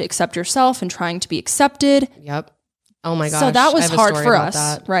trying to accept yourself and trying to be accepted. Yep. Oh my gosh. So that was hard for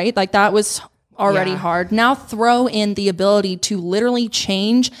us, right? Like that was already hard. Now throw in the ability to literally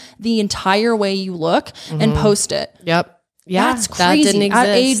change the entire way you look and post it. Yep. Yeah. That's crazy. That didn't exist. At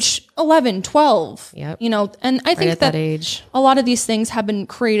age 11, 12. Yep. You know, and I think that age, a lot of these things have been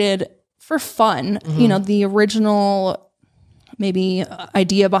created for fun. You know, the original maybe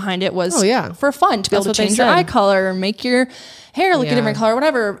idea behind it was for fun, to be able to change your eye color or make your hair look a different color,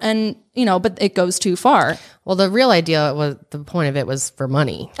 whatever. And, you know, but it goes too far. Well, the real idea was, the point of it was for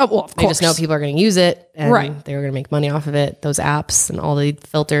money. Oh, well, of course. They just know people are going to use it, and they were going to make money off of it, those apps and all the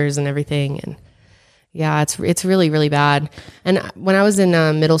filters and everything. And yeah, it's really, really bad. And when I was in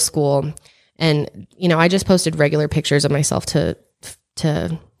middle school, and, you know, I just posted regular pictures of myself to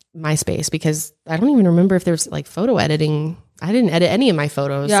MySpace because I don't even remember if there was like photo editing. I didn't edit any of my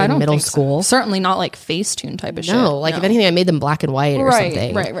photos in middle school. So. Certainly not like Facetune type of shit. No, like if anything, I made them black and white or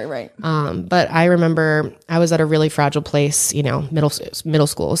something. Right. But I remember I was at a really fragile place, you know, middle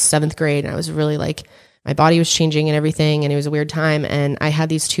school, 7th grade. And I was really like, my body was changing and everything. And it was a weird time. And I had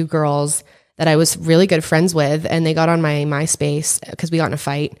these 2 girls that I was really good friends with. And they got on my MySpace because we got in a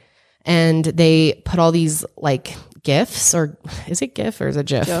fight. And they put all these like GIFs, or is it GIF or is it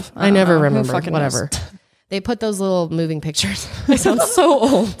GIF? I never remember. Whatever. They put those little moving pictures. I sound so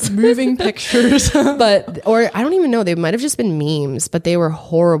old. Moving pictures. Or I don't even know. They might have just been memes, but they were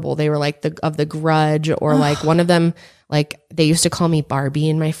horrible. They were like of the Grudge, or like one of them, like they used to call me Barbie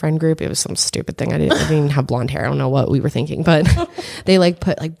in my friend group. It was some stupid thing. I didn't even have blonde hair. I don't know what we were thinking, but they like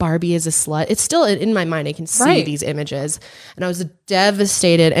put like Barbie as a slut. It's still in my mind. I can see these images, and I was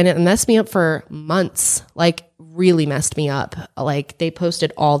devastated, and it messed me up for months. Like really messed me up. Like they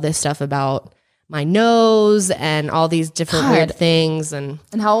posted all this stuff about my nose and all these different weird things. And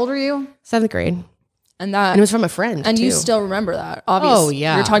how old were you? 7th grade. And it was from a friend. And too. You still remember that, obviously. Oh,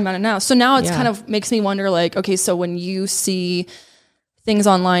 yeah. You're talking about it now. So now it's kind of makes me wonder, like, okay, so when you see things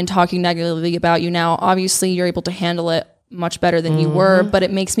online talking negatively about you now, obviously you're able to handle it much better than you were. But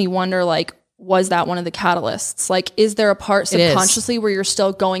it makes me wonder, like, was that one of the catalysts? Like, is there a part subconsciously where you're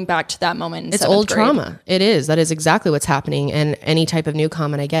still going back to that moment in It's old trauma. It is. That is exactly what's happening. And any type of new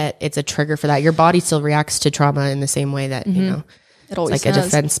comment I get, it's a trigger for that. Your body still reacts to trauma in the same way that, you know, it always it's like a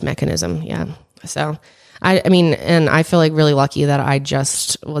defense mechanism. Yeah. So I mean, and I feel like really lucky that I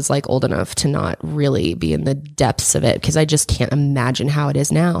just was like old enough to not really be in the depths of it, because I just can't imagine how it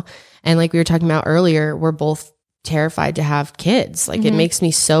is now. And like we were talking about earlier, we're both terrified to have kids. Like it makes me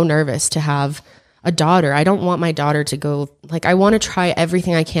so nervous to have a daughter. I don't want my daughter to go, like, I want to try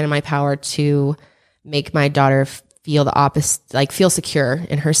everything I can in my power to make my daughter feel the opposite, like feel secure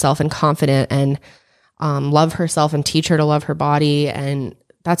in herself and confident, and love herself and teach her to love her body. And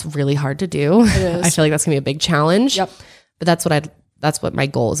that's really hard to do. I feel like that's gonna be a big challenge. Yep. But that's what my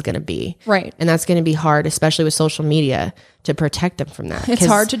goal is going to be. Right. And that's going to be hard, especially with social media, to protect them from that. It's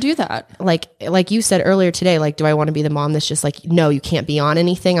hard to do that. Like you said earlier today, like, do I want to be the mom that's just like, no, you can't be on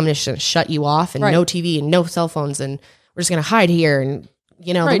anything. I'm just going to shut you off, and no TV and no cell phones, and we're just going to hide here, and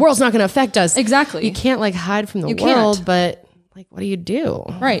you know, the world's not going to affect us. Exactly. You can't like hide from the world, but like, what do you do?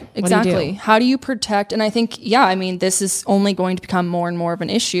 Right. Exactly. How do you protect? And I think, I mean, this is only going to become more and more of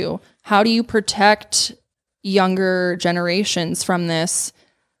an issue. How do you protect younger generations from this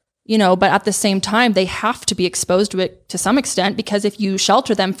but at the same time, they have to be exposed to it to some extent, because if you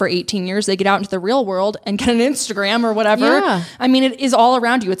shelter them for 18 years, they get out into the real world and get an Instagram or whatever. Yeah. I mean, it is all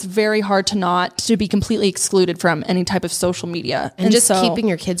around you. It's very hard to be completely excluded from any type of social media. And just keeping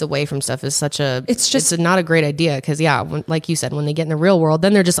your kids away from stuff is it's not a great idea. Cause like you said, when they get in the real world,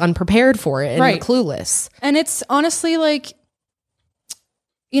 then they're just unprepared for it and they're clueless. And it's honestly like,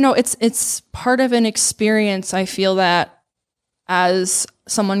 it's part of an experience. I feel that as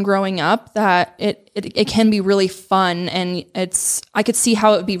someone growing up, that it can be really fun, and I could see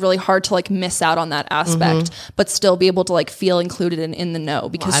how it would be really hard to like miss out on that aspect, but still be able to like feel included in the know,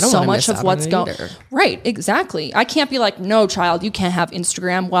 because so much of what's going right. Exactly. I can't be like, no, child, you can't have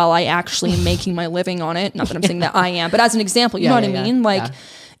Instagram while I actually am making my living on it. Not that I'm saying that I am, but as an example, you know what I mean? Like,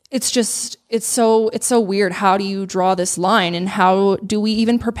 it's so weird. How do you draw this line, and how do we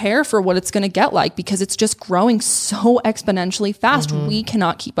even prepare for what it's going to get like? Because it's just growing so exponentially fast. We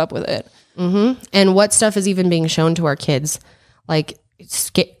cannot keep up with it. And what stuff is even being shown to our kids? Like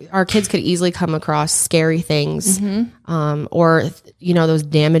our kids could easily come across scary things, or those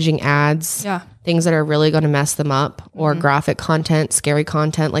damaging ads, things that are really going to mess them up, or graphic content, scary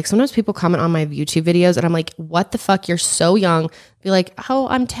content. Like sometimes people comment on my YouTube videos, and I'm like, "What the fuck? You're so young." Be like, "Oh,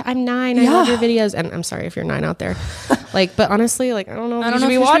 I'm 9. I love your videos." And I'm sorry if you're 9 out there. Like, but honestly, like I don't know if you should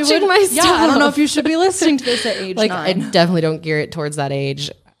be watching my stuff. I don't know if you should be listening to this at age 9. I definitely don't gear it towards that age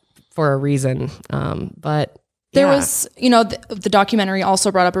for a reason. But there was, the documentary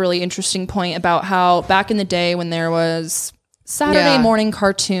also brought up a really interesting point about how back in the day when there was Saturday morning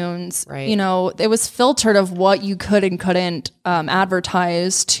cartoons, right. It was filtered of what you could and couldn't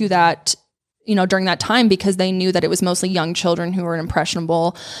advertise to that, during that time, because they knew that it was mostly young children who were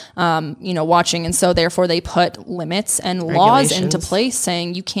impressionable, watching. And so therefore they put limits and laws into place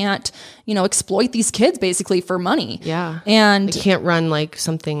saying you can't, exploit these kids basically for money. Yeah. And you can't run like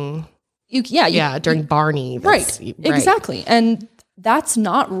something... during Barney. Right. Exactly. And that's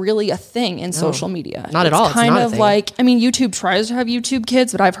not really a thing in social media. Not at all. It's kind of like, YouTube tries to have YouTube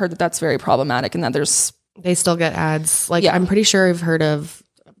Kids, but I've heard that that's very problematic, and that they still get ads. Like I'm pretty sure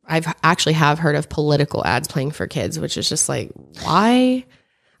I've actually heard of political ads playing for kids, which is just like, why?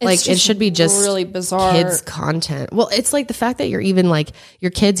 Like it should be just really bizarre kids content. Well, it's like the fact that you're even like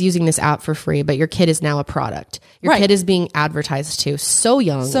your kid's using this app for free, but your kid is now a product. Your kid is being advertised to so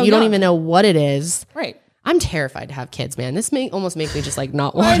young. You don't even know what it is. Right. I'm terrified to have kids, man. This may almost make me just like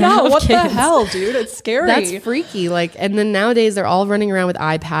not want to have kids. What the hell, dude? It's scary. That's freaky. Like, and then nowadays they're all running around with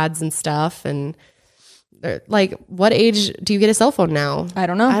iPads and stuff. And they're like, what age do you get a cell phone now? I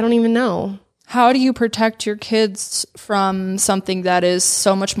don't know. I don't even know. How do you protect your kids from something that is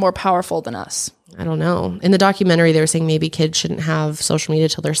so much more powerful than us? I don't know. In the documentary, they were saying maybe kids shouldn't have social media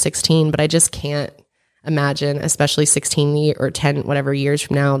till they're 16, but I just can't imagine, especially 16 or 10, whatever years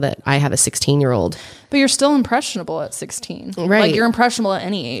from now, that I have a 16-year-old. But you're still impressionable at 16. Right. Like you're impressionable at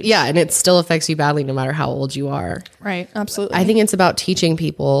any age. Yeah, and it still affects you badly no matter how old you are. Right, absolutely. I think it's about teaching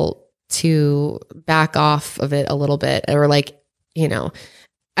people to back off of it a little bit, or like,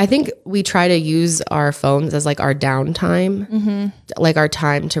 I think we try to use our phones as like our downtime, like our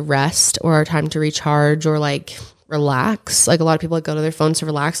time to rest or our time to recharge or like relax. Like a lot of people like go to their phones to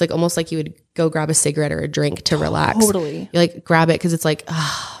relax, like almost like you would go grab a cigarette or a drink to relax. Totally. You like grab it because it's like,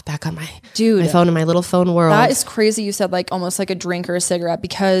 back on my phone in my little phone world. That is crazy. You said like almost like a drink or a cigarette,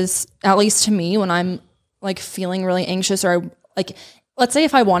 because at least to me, when I'm like feeling really anxious, or like, let's say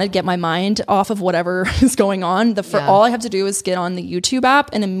if I want to get my mind off of whatever is going on, all I have to do is get on the YouTube app,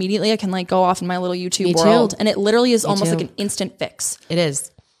 and immediately I can like go off in my little YouTube world. And it literally is almost like an instant fix. It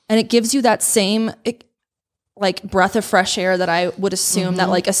is. And it gives you that same like breath of fresh air that I would assume that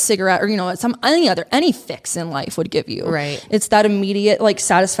like a cigarette or, any fix in life would give you. Right. It's that immediate like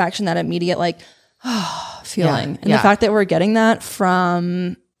satisfaction, that immediate like feeling. And the fact that we're getting that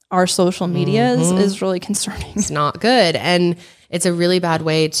from our social medias is really concerning. It's not good. And it's a really bad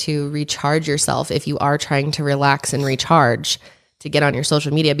way to recharge yourself if you are trying to relax and recharge, to get on your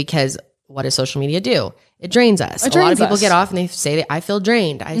social media, because what does social media do? It drains us. A lot of people get off and they say that I feel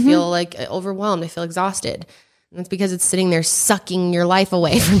drained. I feel like overwhelmed. I feel exhausted. And it's because it's sitting there sucking your life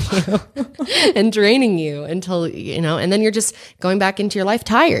away from you and draining you until, and then you're just going back into your life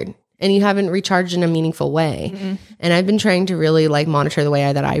tired and you haven't recharged in a meaningful way. And I've been trying to really like monitor the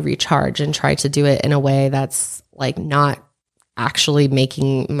way that I recharge and try to do it in a way that's like not actually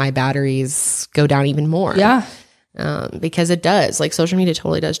making my batteries go down even more. Yeah. Because it does, like social media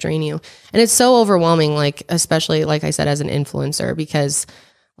totally does drain you. And it's so overwhelming, like, especially like I said, as an influencer, because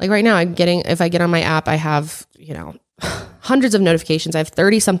like right now if I get on my app, I have, hundreds of notifications. I have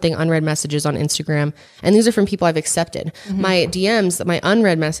 30 something unread messages on Instagram. And these are from people I've accepted. My DMs, my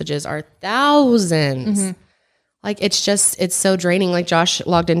unread messages are thousands. Like, it's so draining. Like, Josh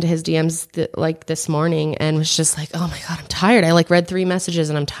logged into his DMs this morning and was just like, oh my God, I'm tired. I read 3 messages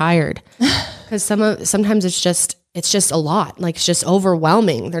and I'm tired. Because sometimes it's just a lot. Like, it's just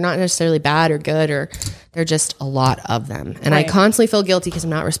overwhelming. They're not necessarily bad or good, or they're just a lot of them. And I constantly feel guilty because I'm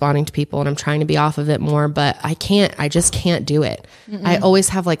not responding to people and I'm trying to be off of it more, but I just can't do it. I always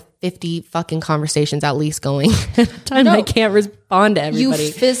have 50 fucking conversations at least going at a time. I can't respond to everybody.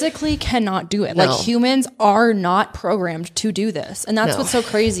 You physically cannot do it. No. Humans are not programmed to do this. And that's what's so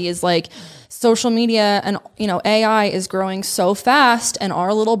crazy is social media and, AI is growing so fast, and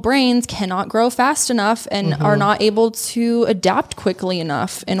our little brains cannot grow fast enough and are not able to adapt quickly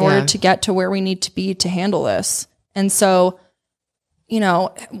enough in order to get to where we need to be to handle this. And so,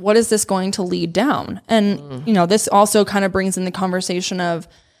 what is this going to lead down? And, this also kind of brings in the conversation of,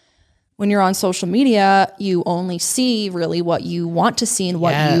 when you're on social media, you only see really what you want to see and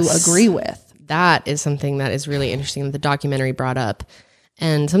what you agree with. That is something that is really interesting that the documentary brought up.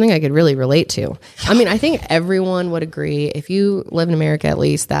 And something I could really relate to. I mean, I think everyone would agree, if you live in America at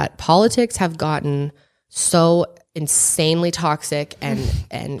least, that politics have gotten so insanely toxic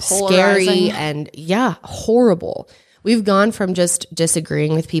and scary and horrible. We've gone from just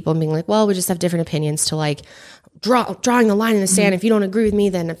disagreeing with people and being like, well, we just have different opinions, to drawing the line in the sand. If you don't agree with me,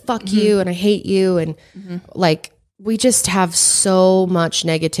 then fuck you and I hate you. And we just have so much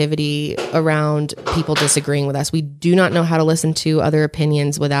negativity around people disagreeing with us. We do not know how to listen to other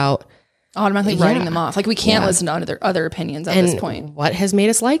opinions without automatically writing them off. We can't listen to other opinions at this point. What has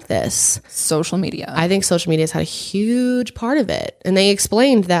made us like this? Social media. I think social media has had a huge part of it. And they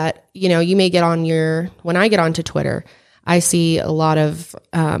explained that, you may get on when I get onto Twitter, I see a lot of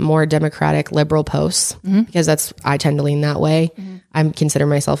more democratic liberal posts because I tend to lean that way. I consider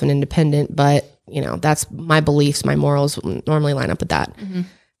myself an independent, but that's my beliefs, my morals normally line up with that.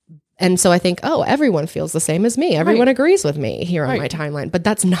 And so I think, everyone feels the same as me. Everyone agrees with me here on my timeline, but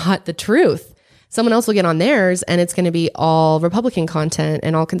that's not the truth. Someone else will get on theirs and it's going to be all Republican content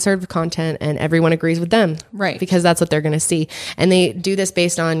and all conservative content, and everyone agrees with them. Right. Because that's what they're going to see. And they do this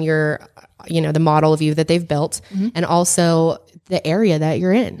based on your, the model of you that they've built, and also the area that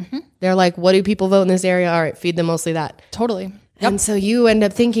you're in. They're like, what do people vote in this area? All right, feed them mostly that. Totally. And so you end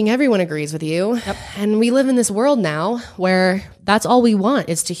up thinking everyone agrees with you. And we live in this world now where that's all we want,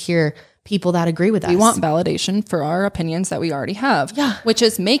 is to hear people that agree with us. We want validation for our opinions that we already have, which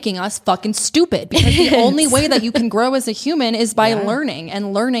is making us fucking stupid, because the only way that you can grow as a human is by learning,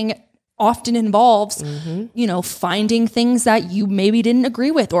 and learning often involves, finding things that you maybe didn't agree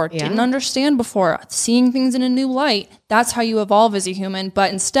with or didn't understand before, seeing things in a new light. That's how you evolve as a human.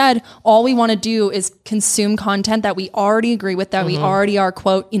 But instead, all we want to do is consume content that we already agree with, that we already are,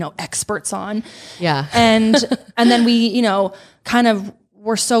 quote, experts on. Yeah. And then we,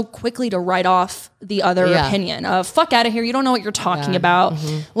 we're so quickly to write off the other opinion of, fuck out of here. You don't know what you're talking about.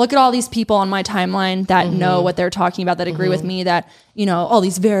 Look at all these people on my timeline that know what they're talking about, that agree with me, that, all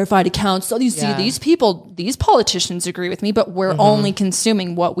these verified accounts. So these people, these politicians agree with me, but we're only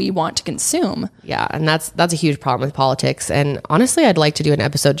consuming what we want to consume. Yeah. And that's a huge problem with politics. And honestly, I'd like to do an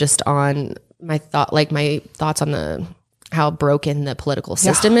episode just on my thoughts on how broken the political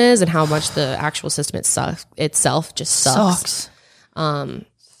system is, and how much the actual system itself just sucks.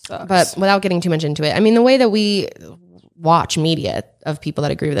 But without getting too much into it, I mean, the way that we watch media of people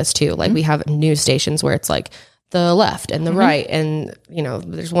that agree with us too, we have news stations where it's the left and the right, and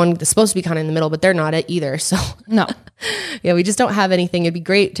there's one that's supposed to be kind of in the middle, but they're not it either. So no, we just don't have anything. It'd be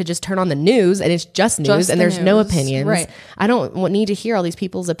great to just turn on the news and it's just news, and there's no opinions. Right. I don't need to hear all these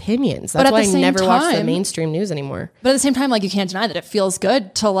people's opinions. That's why I never watch the mainstream news anymore. But at the same time, you can't deny that it feels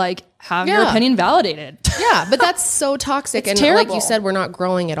good to have your opinion validated. Yeah, but that's so toxic. And terrible. Like you said, we're not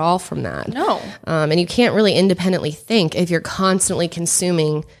growing at all from that. No. And you can't really independently think if you're constantly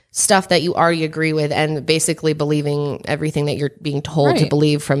consuming stuff that you already agree with, and basically believing everything that you're being told to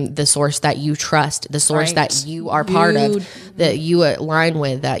believe from the source that you trust, the source that you are part of, that you align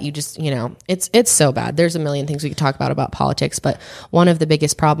with, that you just, it's so bad. There's a million things we could talk about politics, but one of the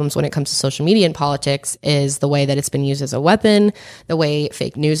biggest problems when it comes to social media and politics is the way that it's been used as a weapon, the way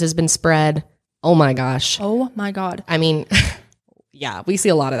fake news has been spread. Oh my gosh. Oh my God. I mean, yeah, we see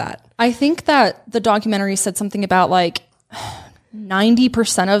a lot of that. I think that the documentary said something about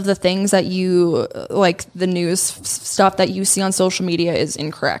 90% of the things that you the news stuff that you see on social media is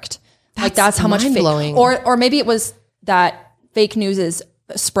incorrect. That's how much fake, or maybe it was that fake news is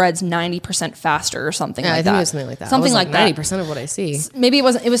spreads 90% faster or something like that. I think it was something like that. Something like that. 90% of what I see. Maybe it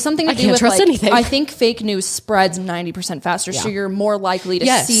wasn't. It was something to do with trust like, anything. I think fake news spreads 90% faster. So you're more likely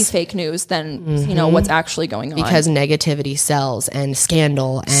to see fake news than, you know, what's actually going on. Because negativity sells and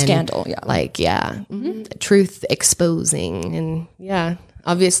scandal. Yeah. Like, truth exposing. And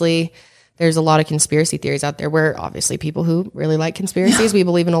obviously there's a lot of conspiracy theories out there. We're obviously people who really like conspiracies. We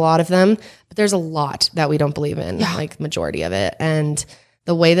believe in a lot of them, but there's a lot that we don't believe in, like majority of it. And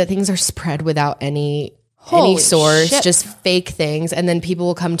the way that things are spread without any source, just fake things. And then people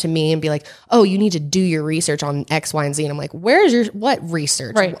will come to me and be like, oh, you need to do your research on X, Y, and Z. And I'm like, where's what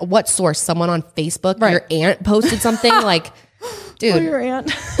research? Right. What source? Someone on Facebook? Right. Your aunt posted something? Like, dude. Your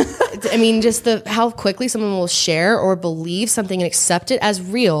aunt. I mean, just how quickly someone will share or believe something and accept it as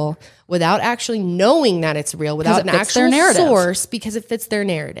real without actually knowing that it's real, without an actual source, because it fits their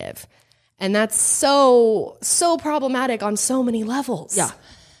narrative. And that's so problematic on so many levels. Yeah.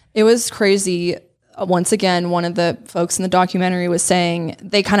 It was crazy. Once again, one of the folks in the documentary was saying,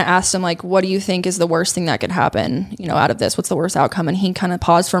 they kind of asked him, like, what do you think is the worst thing that could happen, you know, out of this? What's the worst outcome? And he kind of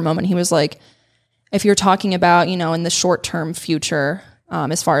paused for a moment. He was like, if you're talking about, you know, in the short-term future,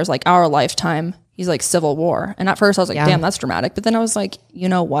 as far as like our lifetime, he's like civil war. And at first I was like, damn, that's dramatic. But then I was like, you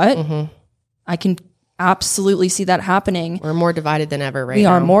know what? I can absolutely see that happening. We're more divided than ever right now. We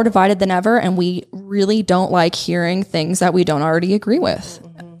are more divided than ever, and we really don't like hearing things that we don't already agree with.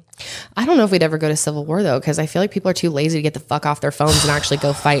 I don't know if we'd ever go to civil war though, because I feel like people are too lazy to get the fuck off their phones and actually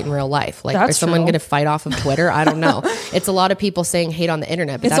go fight in real life. Like, is someone going to fight off of Twitter? I don't know. It's a lot of people saying hate on the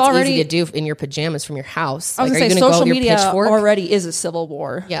internet, but that's already easy to do in your pajamas from your house. I was going to say, social media already is a civil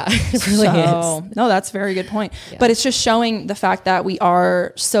war. Yeah, it really is. No, that's a very good point. Yeah. But it's just showing the fact that we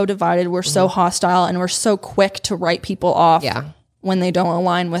are so divided, we're so hostile, and we're so quick to write people off when they don't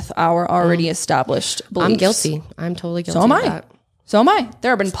align with our already established beliefs. I'm guilty. I'm totally guilty. So am of I. That. So am I.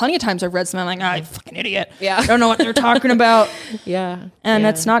 There have been plenty of times I've read something like, you fucking idiot. Yeah. I don't know what they're talking about. And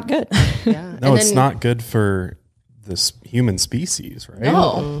that's not good. No, it's not good for this human species, right?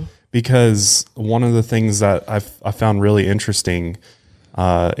 No. Because one of the things that I found really interesting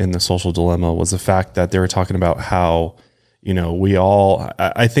in The Social Dilemma was the fact that they were talking about how, you know,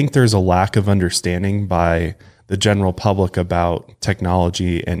 I think there's a lack of understanding by the general public about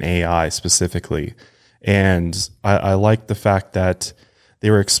technology and AI specifically. And I like the fact that they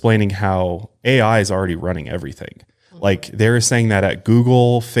were explaining how AI is already running everything. Like, they were saying that at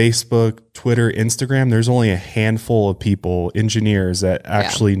Google, Facebook, Twitter, Instagram, there's only a handful of people, engineers, that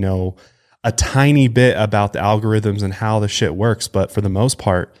actually know a tiny bit about the algorithms and how the shit works. But for the most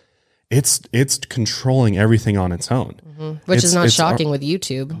part, it's controlling everything on its own. Which is not shocking with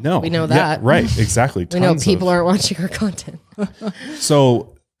YouTube. No. We know that. Yeah, right, exactly. We know people aren't watching our content.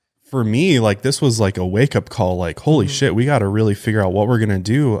 So for me, like, this was like a wake up call, like, holy shit, we got to really figure out what we're going to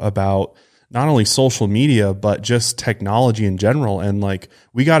do about not only social media, but just technology in general. And like,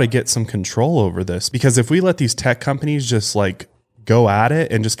 we got to get some control over this, because if we let these tech companies just like go at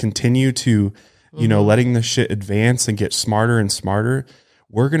it and just continue to, you know, letting the shit advance and get smarter and smarter,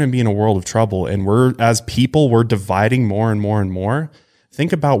 we're going to be in a world of trouble. And as people, we're dividing more and more and more.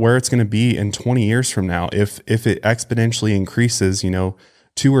 Think about where it's going to be in 20 years from now. If it exponentially increases, you know,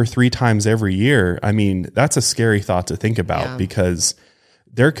 2 or 3 times every year, I mean, that's a scary thought to think about, because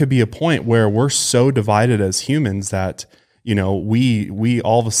there could be a point where we're so divided as humans that, you know, we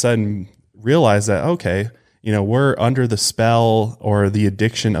all of a sudden realize that, okay, you know, we're under the spell or the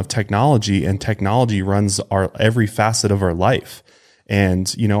addiction of technology, and technology runs every facet of our life.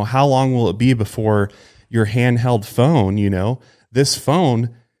 And, you know, how long will it be before your handheld phone, you know, this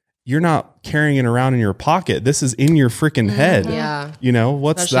phone, you're not carrying it around in your pocket. This is in your freaking head. Yeah. You know,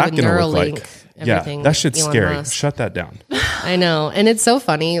 what's Especially that going to look like? Yeah, that shit's Elon scary. Musk. Shut that down. I know. And it's so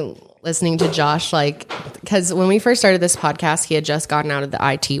funny listening to Josh, like, because when we first started this podcast, he had just gotten out of the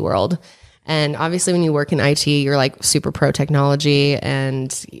IT world. And obviously when you work in IT, you're like super pro technology,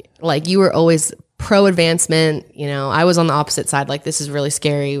 and like you were always pro advancement. You know, I was on the opposite side. Like, this is really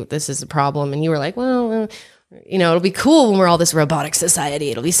scary. This is a problem. And you were like, well, you know, it'll be cool when we're all this robotic society.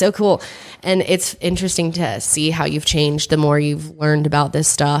 It'll be so cool. And it's interesting to see how you've changed the more you've learned about this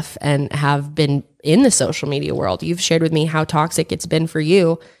stuff and have been in the social media world. You've shared with me how toxic it's been for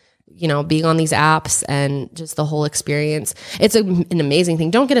you, you know, being on these apps and just the whole experience. It's an amazing thing.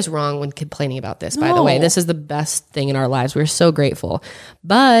 Don't get us wrong when complaining about this, by the way. This is the best thing in our lives. We're so grateful.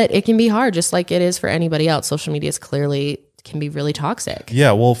 But it can be hard, just like it is for anybody else. Social media can be really toxic.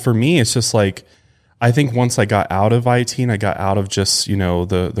 Yeah, well, for me, it's just like, I think once I got out of IT and I got out of just, you know,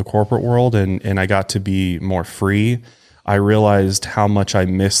 the corporate world and I got to be more free, I realized how much I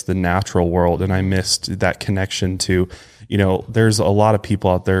missed the natural world, and I missed that connection to, there's a lot of people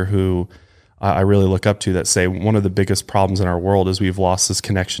out there who I really look up to that say one of the biggest problems in our world is we've lost this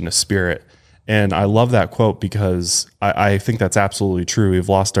connection to spirit. And I love that quote because I think that's absolutely true. We've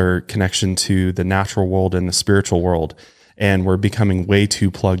lost our connection to the natural world and the spiritual world, and we're becoming way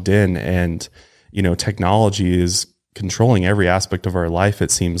too plugged in. And, technology is controlling every aspect of our life, it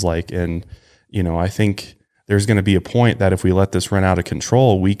seems like. And, I think there's going to be a point that if we let this run out of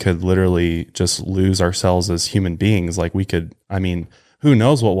control, we could literally just lose ourselves as human beings. Like who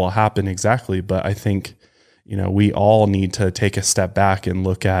knows what will happen exactly, but I think, we all need to take a step back and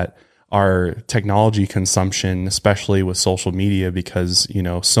look at our technology consumption, especially with social media, because,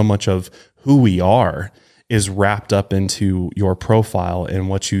 so much of who we are is wrapped up into your profile and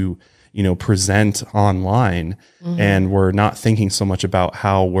what you present online. Mm-hmm. And we're not thinking so much about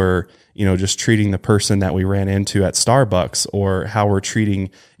how we're, just treating the person that we ran into at Starbucks, or how we're treating,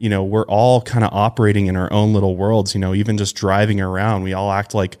 we're all kind of operating in our own little worlds, even just driving around, we all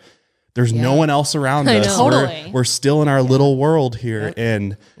act like there's no one else around us. Totally. We're still in our little world here.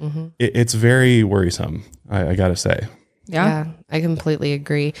 And it's very worrisome, I got to say. Yeah, I completely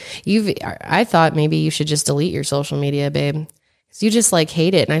agree. I thought maybe you should just delete your social media, babe. Because you just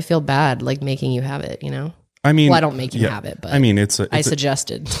hate it. And I feel bad making you have it, I don't make you have it, but I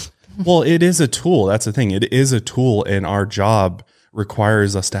suggested. Well, it is a tool. That's the thing. It is a tool, and our job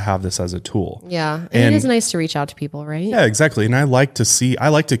requires us to have this as a tool. Yeah. And it is nice to reach out to people, right? Yeah, exactly. And I like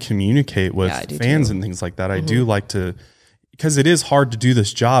to communicate with fans and things like that. I do like to, because it is hard to do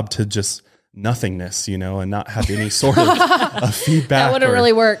this job to just nothingness, and not have any sort of a feedback. That wouldn't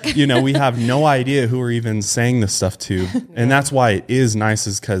really work. We have no idea who we're even saying this stuff to. And that's why it is nice,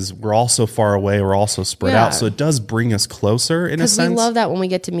 is because we're all so far away. We're all so spread out. So it does bring us closer in a sense. Because we love that when we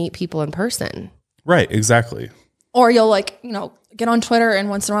get to meet people in person. Right. Exactly. Or you'll get on Twitter, and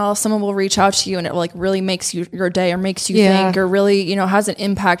once in a while someone will reach out to you and it really makes your day, or makes you think, or really, has an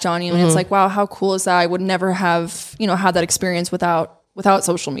impact on you. And it's wow, how cool is that? I would never have, had that experience without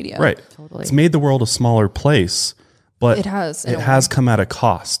social media. Right. Totally. It's made the world a smaller place, but it has come at a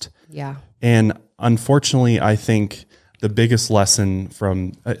cost. Yeah. And unfortunately, I think the biggest lesson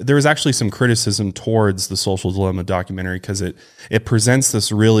from there was actually some criticism towards the Social Dilemma documentary, because it presents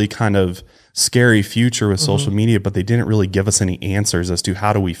this really kind of scary future with social media, but they didn't really give us any answers as to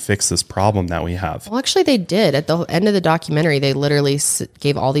how do we fix this problem that we have. Well, actually they did. At the end of the documentary, they literally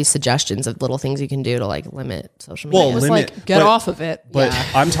gave all these suggestions of little things you can do to limit social media. Well, it was get off of it. But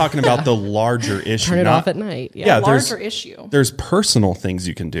I'm talking about the larger issue. Turn it off at night. Yeah, larger issue. There's personal things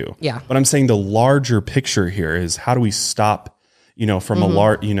you can do. Yeah. But I'm saying the larger picture here is, how do we stop, from the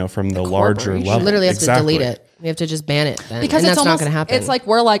larger level? You literally have to delete it. We have to just ban it then. Because that's not going to happen. It's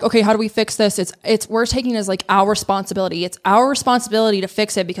we're okay, how do we fix this? We're taking it as our responsibility. It's our responsibility to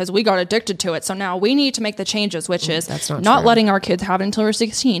fix it because we got addicted to it. So now we need to make the changes, which is not letting our kids have it until we're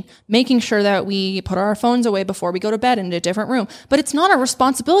 16, making sure that we put our phones away before we go to bed in a different room. But it's not our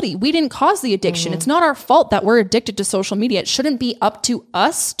responsibility. We didn't cause the addiction. It's not our fault that we're addicted to social media. It shouldn't be up to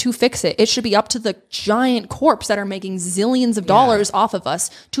us to fix it. It should be up to the giant corps that are making zillions of dollars off of us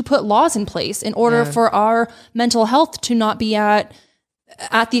to put laws in place in order for our mental health to not be at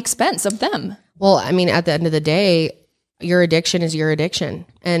the expense of them. Well, at the end of the day, your addiction is your addiction.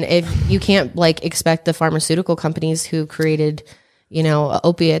 And if you can't expect the pharmaceutical companies who created,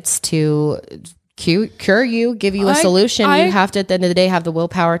 opiates to cure you, give you a solution, you have to, at the end of the day, have the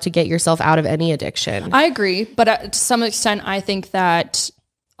willpower to get yourself out of any addiction. I agree. But to some extent, I think that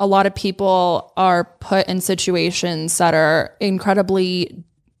a lot of people are put in situations that are incredibly,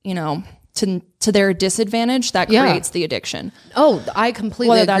 to their disadvantage that creates the addiction. Oh, I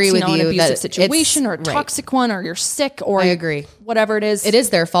completely agree with you. Whether that's an abusive situation or a toxic one, or you're sick, or I agree. Whatever it is. It is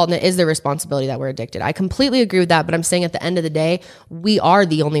their fault, and it is their responsibility that we're addicted. I completely agree with that, but I'm saying at the end of the day, we are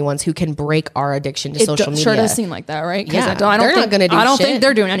the only ones who can break our addiction to social media. Sure does seem like that, right? Yeah, they're not going to do I don't think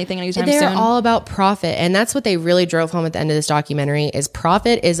they're doing anything anytime soon. They're all about profit, and that's what they really drove home at the end of this documentary, is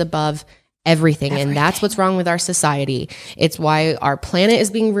profit is above everything. And that's what's wrong with our society. It's why our planet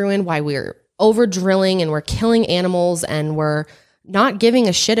is being ruined, why we're over drilling and we're killing animals and we're not giving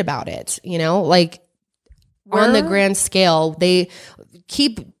a shit about it. On the grand scale, they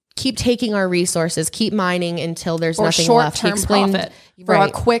keep taking our resources, keep mining until there's nothing left. Short-term profit for a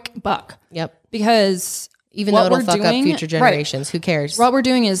quick buck. Yep. Because even though it'll fuck up future generations, who cares? What we're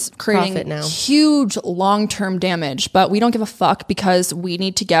doing is creating huge long-term damage, but we don't give a fuck because we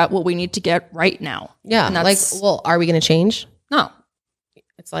need to get what we need to get right now. Yeah. Are we going to change? No.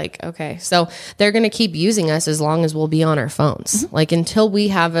 It's okay. So they're going to keep using us as long as we'll be on our phones. Until we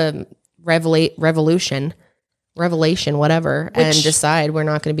have a revolution, revelation, whatever, and decide we're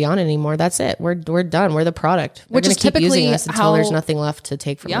not going to be on it anymore. That's it. We're done. We're the product. They're going to keep using us until there's nothing left to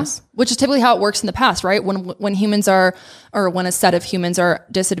take from us. Which is typically how it works in the past, right? When humans are, or when a set of humans are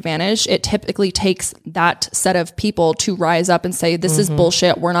disadvantaged, it typically takes that set of people to rise up and say, this is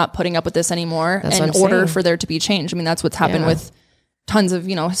bullshit. We're not putting up with this anymore in order for there to be change. I mean, that's what's happened with tons of,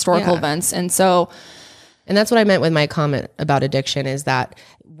 historical events. And that's what I meant with my comment about addiction, is that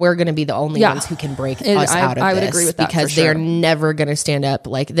we're going to be the only ones who can break us out of this. I would agree with that, because they're never going to stand up.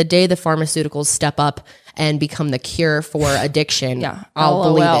 Like the day the pharmaceuticals step up and become the cure for addiction, I'll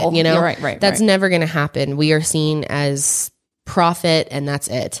believe it. Right. That's never going to happen. We are seen as profit, and that's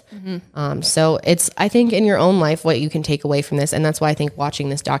it. So it's, I think, in your own life, what you can take away from this, and that's why I think watching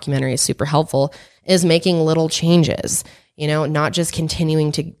this documentary is super helpful, is making little changes. Not just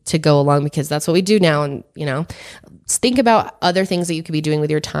continuing to go along, because that's what we do now. And, think about other things that you could be doing with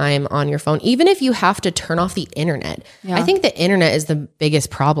your time on your phone, even if you have to turn off the internet. I think the internet is the biggest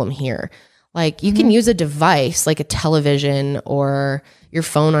problem here. Like you can use a device like a television or your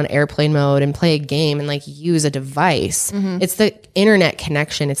phone on airplane mode and play a game and like use a device. It's the internet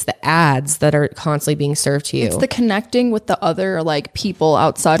connection. It's the ads that are constantly being served to you. It's the connecting with the other like people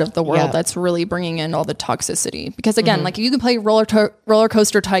outside of the world that's really bringing in all the toxicity. Because again, like you can play Roller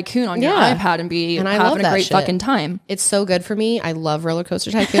Coaster Tycoon on your iPad and having a great fucking time. It's so good for me. I love Roller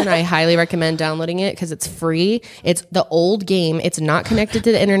Coaster Tycoon. I highly recommend downloading it because it's free. It's the old game. It's not connected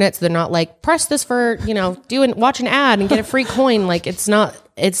to the internet. So they're not like, press this for, watch an ad and get a free coin. Like it's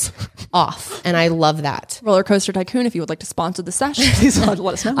off. And I love that. Roller Coaster Tycoon, if you would like to sponsor the session, please let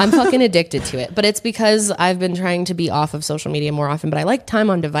us know. I'm fucking addicted to it, but it's because I've been trying to be off of social media more often, but I like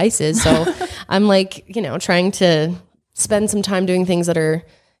time on devices. So I'm like, trying to spend some time doing things that are,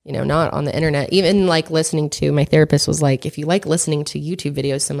 not on the internet. Even like listening to, my therapist was like, if you like listening to YouTube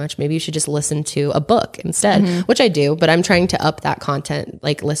videos so much, maybe you should just listen to a book instead, which I do, but I'm trying to up that content,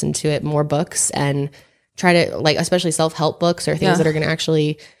 like listen to it more books and try to like, especially self-help books or things that are going to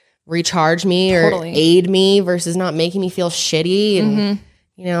actually recharge me or aid me versus not making me feel shitty. And,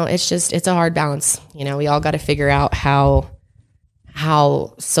 it's a hard balance. We all got to figure out how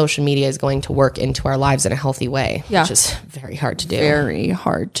social media is going to work into our lives in a healthy way, which is very hard to do. Very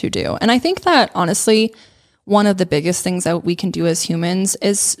hard to do. And I think that honestly, one of the biggest things that we can do as humans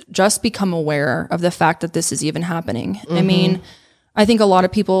is just become aware of the fact that this is even happening. I mean, I think a lot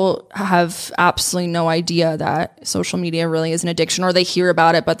of people have absolutely no idea that social media really is an addiction, or they hear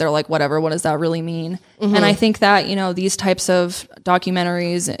about it, but they're like, whatever, what does that really mean? And I think that, these types of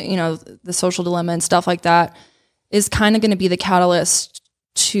documentaries, the Social Dilemma and stuff like that is kind of going to be the catalyst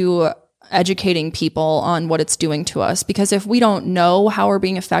to educating people on what it's doing to us. Because if we don't know how we're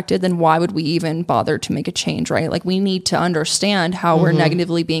being affected, then why would we even bother to make a change, right? Like we need to understand how we're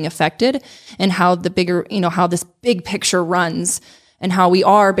negatively being affected and how the bigger, how this big picture runs, and how we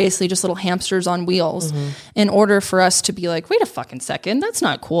are basically just little hamsters on wheels in order for us to be like, wait a fucking second, that's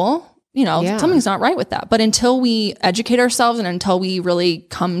not cool. Something's not right with that. But until we educate ourselves and until we really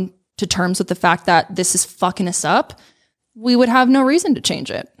come to terms with the fact that this is fucking us up, we would have no reason to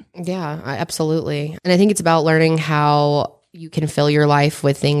change it. Yeah, absolutely. And I think it's about learning how you can fill your life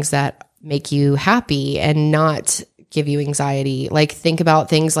with things that make you happy and not give you anxiety. Like think about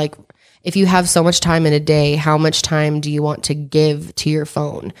things like, if you have so much time in a day, how much time do you want to give to your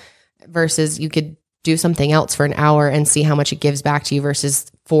phone versus you could do something else for an hour and see how much it gives back to you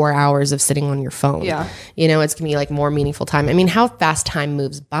versus 4 hours of sitting on your phone. Yeah. It's going to be like more meaningful time. I mean, how fast time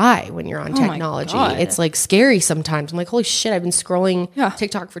moves by when you're on technology. It's like scary sometimes. I'm like, holy shit, I've been scrolling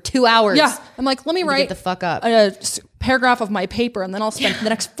TikTok for 2 hours. Yeah. I'm like, let me write get the fuck up. A paragraph of my paper and then I'll spend the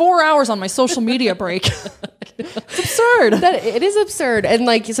next 4 hours on my social media break. It's absurd. It is absurd. And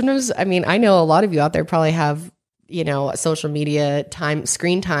like sometimes, I mean, I know a lot of you out there probably have, social media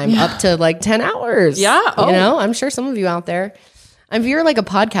screen time up to like 10 hours. Yeah. I'm sure some of you out there, if you're like a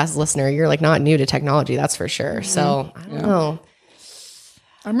podcast listener, you're like not new to technology, that's for sure. So I don't know.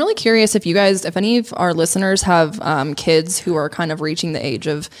 I'm really curious if any of our listeners have kids who are kind of reaching the age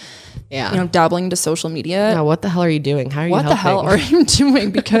of, dabbling into social media. Yeah, what the hell are you doing? How are you helping? What the hell are you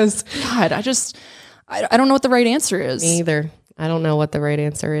doing? Because God, I don't know what the right answer is. Me either. I don't know what the right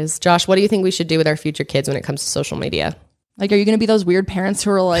answer is. Josh, what do you think we should do with our future kids when it comes to social media? Like, are you going to be those weird parents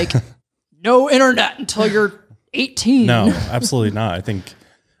who are like, no internet until you're 18? No, absolutely not.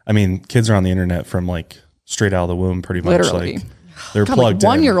 I mean, kids are on the internet from like straight out of the womb, pretty much. Literally. Like They're plugged in.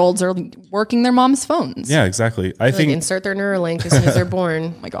 1-year-olds are working their mom's phones. Yeah, exactly. I think insert their Neuralink as soon as they're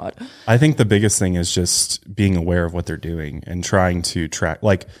born. Oh my God. I think the biggest thing is just being aware of what they're doing and trying to track.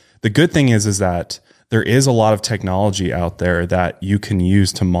 Like, the good thing is that there is a lot of technology out there that you can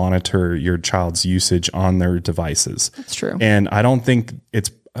use to monitor your child's usage on their devices. That's true. And I don't think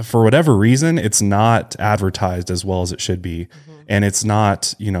it's, for whatever reason, it's not advertised as well as it should be. And it's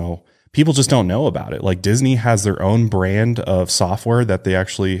not, people just don't know about it. Like, Disney has their own brand of software that they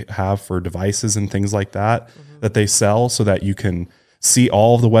actually have for devices and things like that, that they sell so that you can see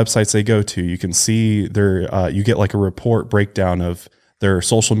all of the websites they go to. You can see you get like a report breakdown of their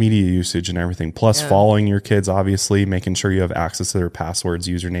social media usage and everything, plus following your kids, obviously, making sure you have access to their passwords,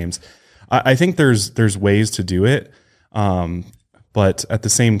 usernames. I think there's ways to do it. But at the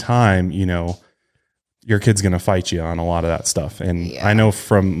same time, your kid's going to fight you on a lot of that stuff. And I know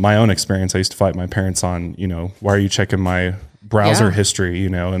from my own experience, I used to fight my parents on, why are you checking my browser history,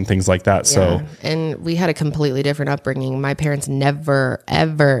 and things like that. So, and we had a completely different upbringing. My parents never,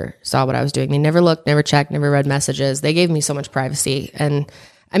 ever saw what I was doing. They never looked, never checked, never read messages. They gave me so much privacy. And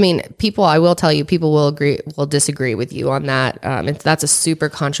I mean, I will tell you, people will disagree with you on that. That's a super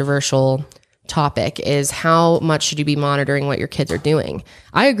controversial topic, is how much should you be monitoring what your kids are doing?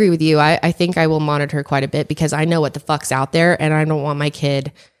 I agree with you. I think I will monitor quite a bit because I know what the fuck's out there, and I don't want my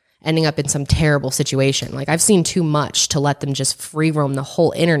kid ending up in some terrible situation. Like, I've seen too much to let them just free roam the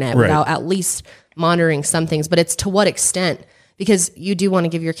whole internet without at least monitoring some things. But it's to what extent? Because you do want to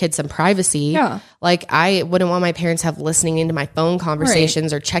give your kids some privacy. Yeah. Like, I wouldn't want my parents listening into my phone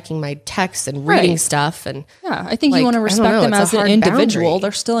conversations or checking my texts and reading stuff. And I think you want to respect them as an individual. Boundary.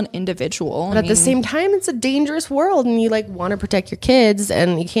 They're still an individual. But at the same time, it's a dangerous world, and you want to protect your kids,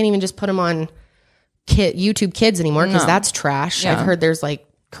 and you can't even just put them on YouTube Kids anymore because that's trash. I've heard there's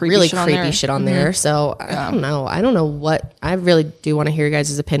really creepy shit on there. So I don't know. I don't know what, I really do want to hear your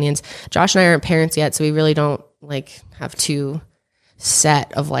guys' opinions. Josh and I aren't parents yet, so we really don't have too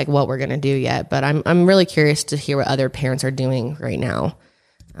set of what we're going to do yet. But I'm really curious to hear what other parents are doing right now.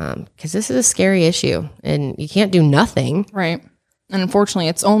 Cause this is a scary issue and you can't do nothing. Right. And unfortunately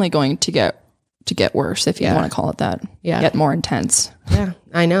it's only going to get worse, if you want to call it that. Yeah. Get more intense. Yeah,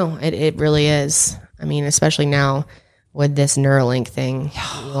 I know. It really is. I mean, especially now with this Neuralink thing.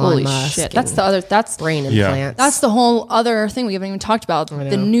 Holy shit. That's brain implants. That's the whole other thing we haven't even talked about.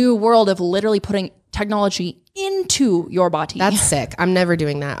 The new world of literally putting technology into your body. That's sick. I'm never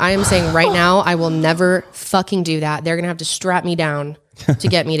doing that. I am saying right now, I will never fucking do that. They're going to have to strap me down to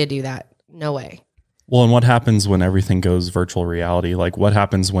get me to do that. No way. Well, and what happens when everything goes virtual reality? Like, what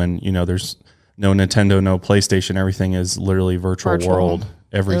happens when, there's no Nintendo, no PlayStation, everything is literally virtual world.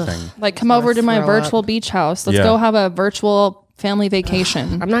 Everything. Like, come over to my virtual beach house. Let's go have a virtual family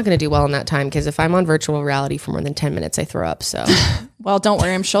vacation. I'm not going to do well in that time because if I'm on virtual reality for more than 10 minutes, I throw up. So, well, don't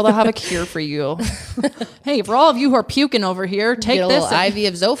worry. I'm sure they'll have a cure for you. Hey, for all of you who are puking over here, take get a this. Little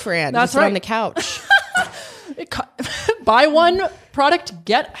IV of Zofran. That's right. On the couch. Buy one product,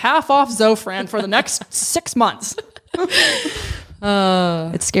 get half off Zofran for the next 6 months.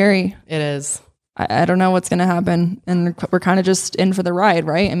 It's scary. It is. I don't know what's going to happen, and we're kind of just in for the ride,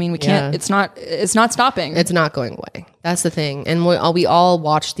 right? I mean, we can't. It's not stopping. It's not going away. That's the thing, and we all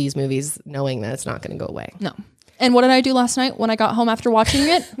watch these movies knowing that it's not going to go away. No. And what did I do last night when I got home after watching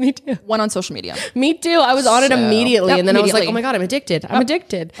it? Me too. Went on social media. Me too. I was on it immediately, and then I was like, "Oh my god, I'm addicted! I'm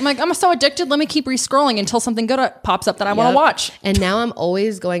addicted!" I'm like, I'm so addicted. Let me keep re-scrolling until something good pops up that I want to watch. And now I'm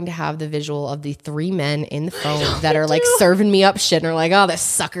always going to have the visual of the 3 men in the phone that are serving me up shit, and are like, "Oh, this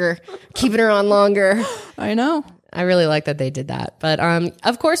sucker, keeping her on longer." I know. I really like that they did that. But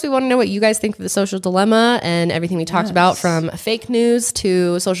of course, we want to know what you guys think of the social dilemma and everything we talked about, from fake news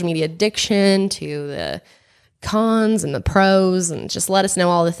to social media addiction to the cons and the pros, and just let us know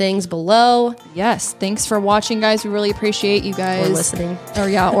all the things below. Yes. Thanks for watching, guys. We really appreciate you guys. Or listening.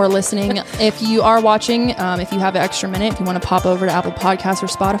 Or listening. If you are watching, if you have an extra minute, if you want to pop over to Apple Podcasts or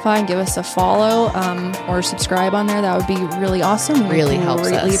Spotify and give us a follow or subscribe on there, that would be really awesome. Really helps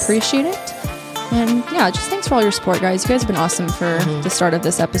us. Really appreciate it. And just thanks for all your support, guys. You guys have been awesome for the start of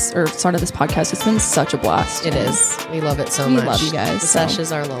this episode, or start of this podcast. It's been such a blast. It is. We love it so much. We love you guys. The Sesh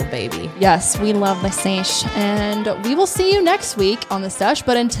is our little baby. Yes, we love the Sesh. And we will see you next week on the Sesh.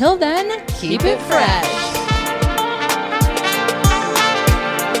 But until then, keep it fresh.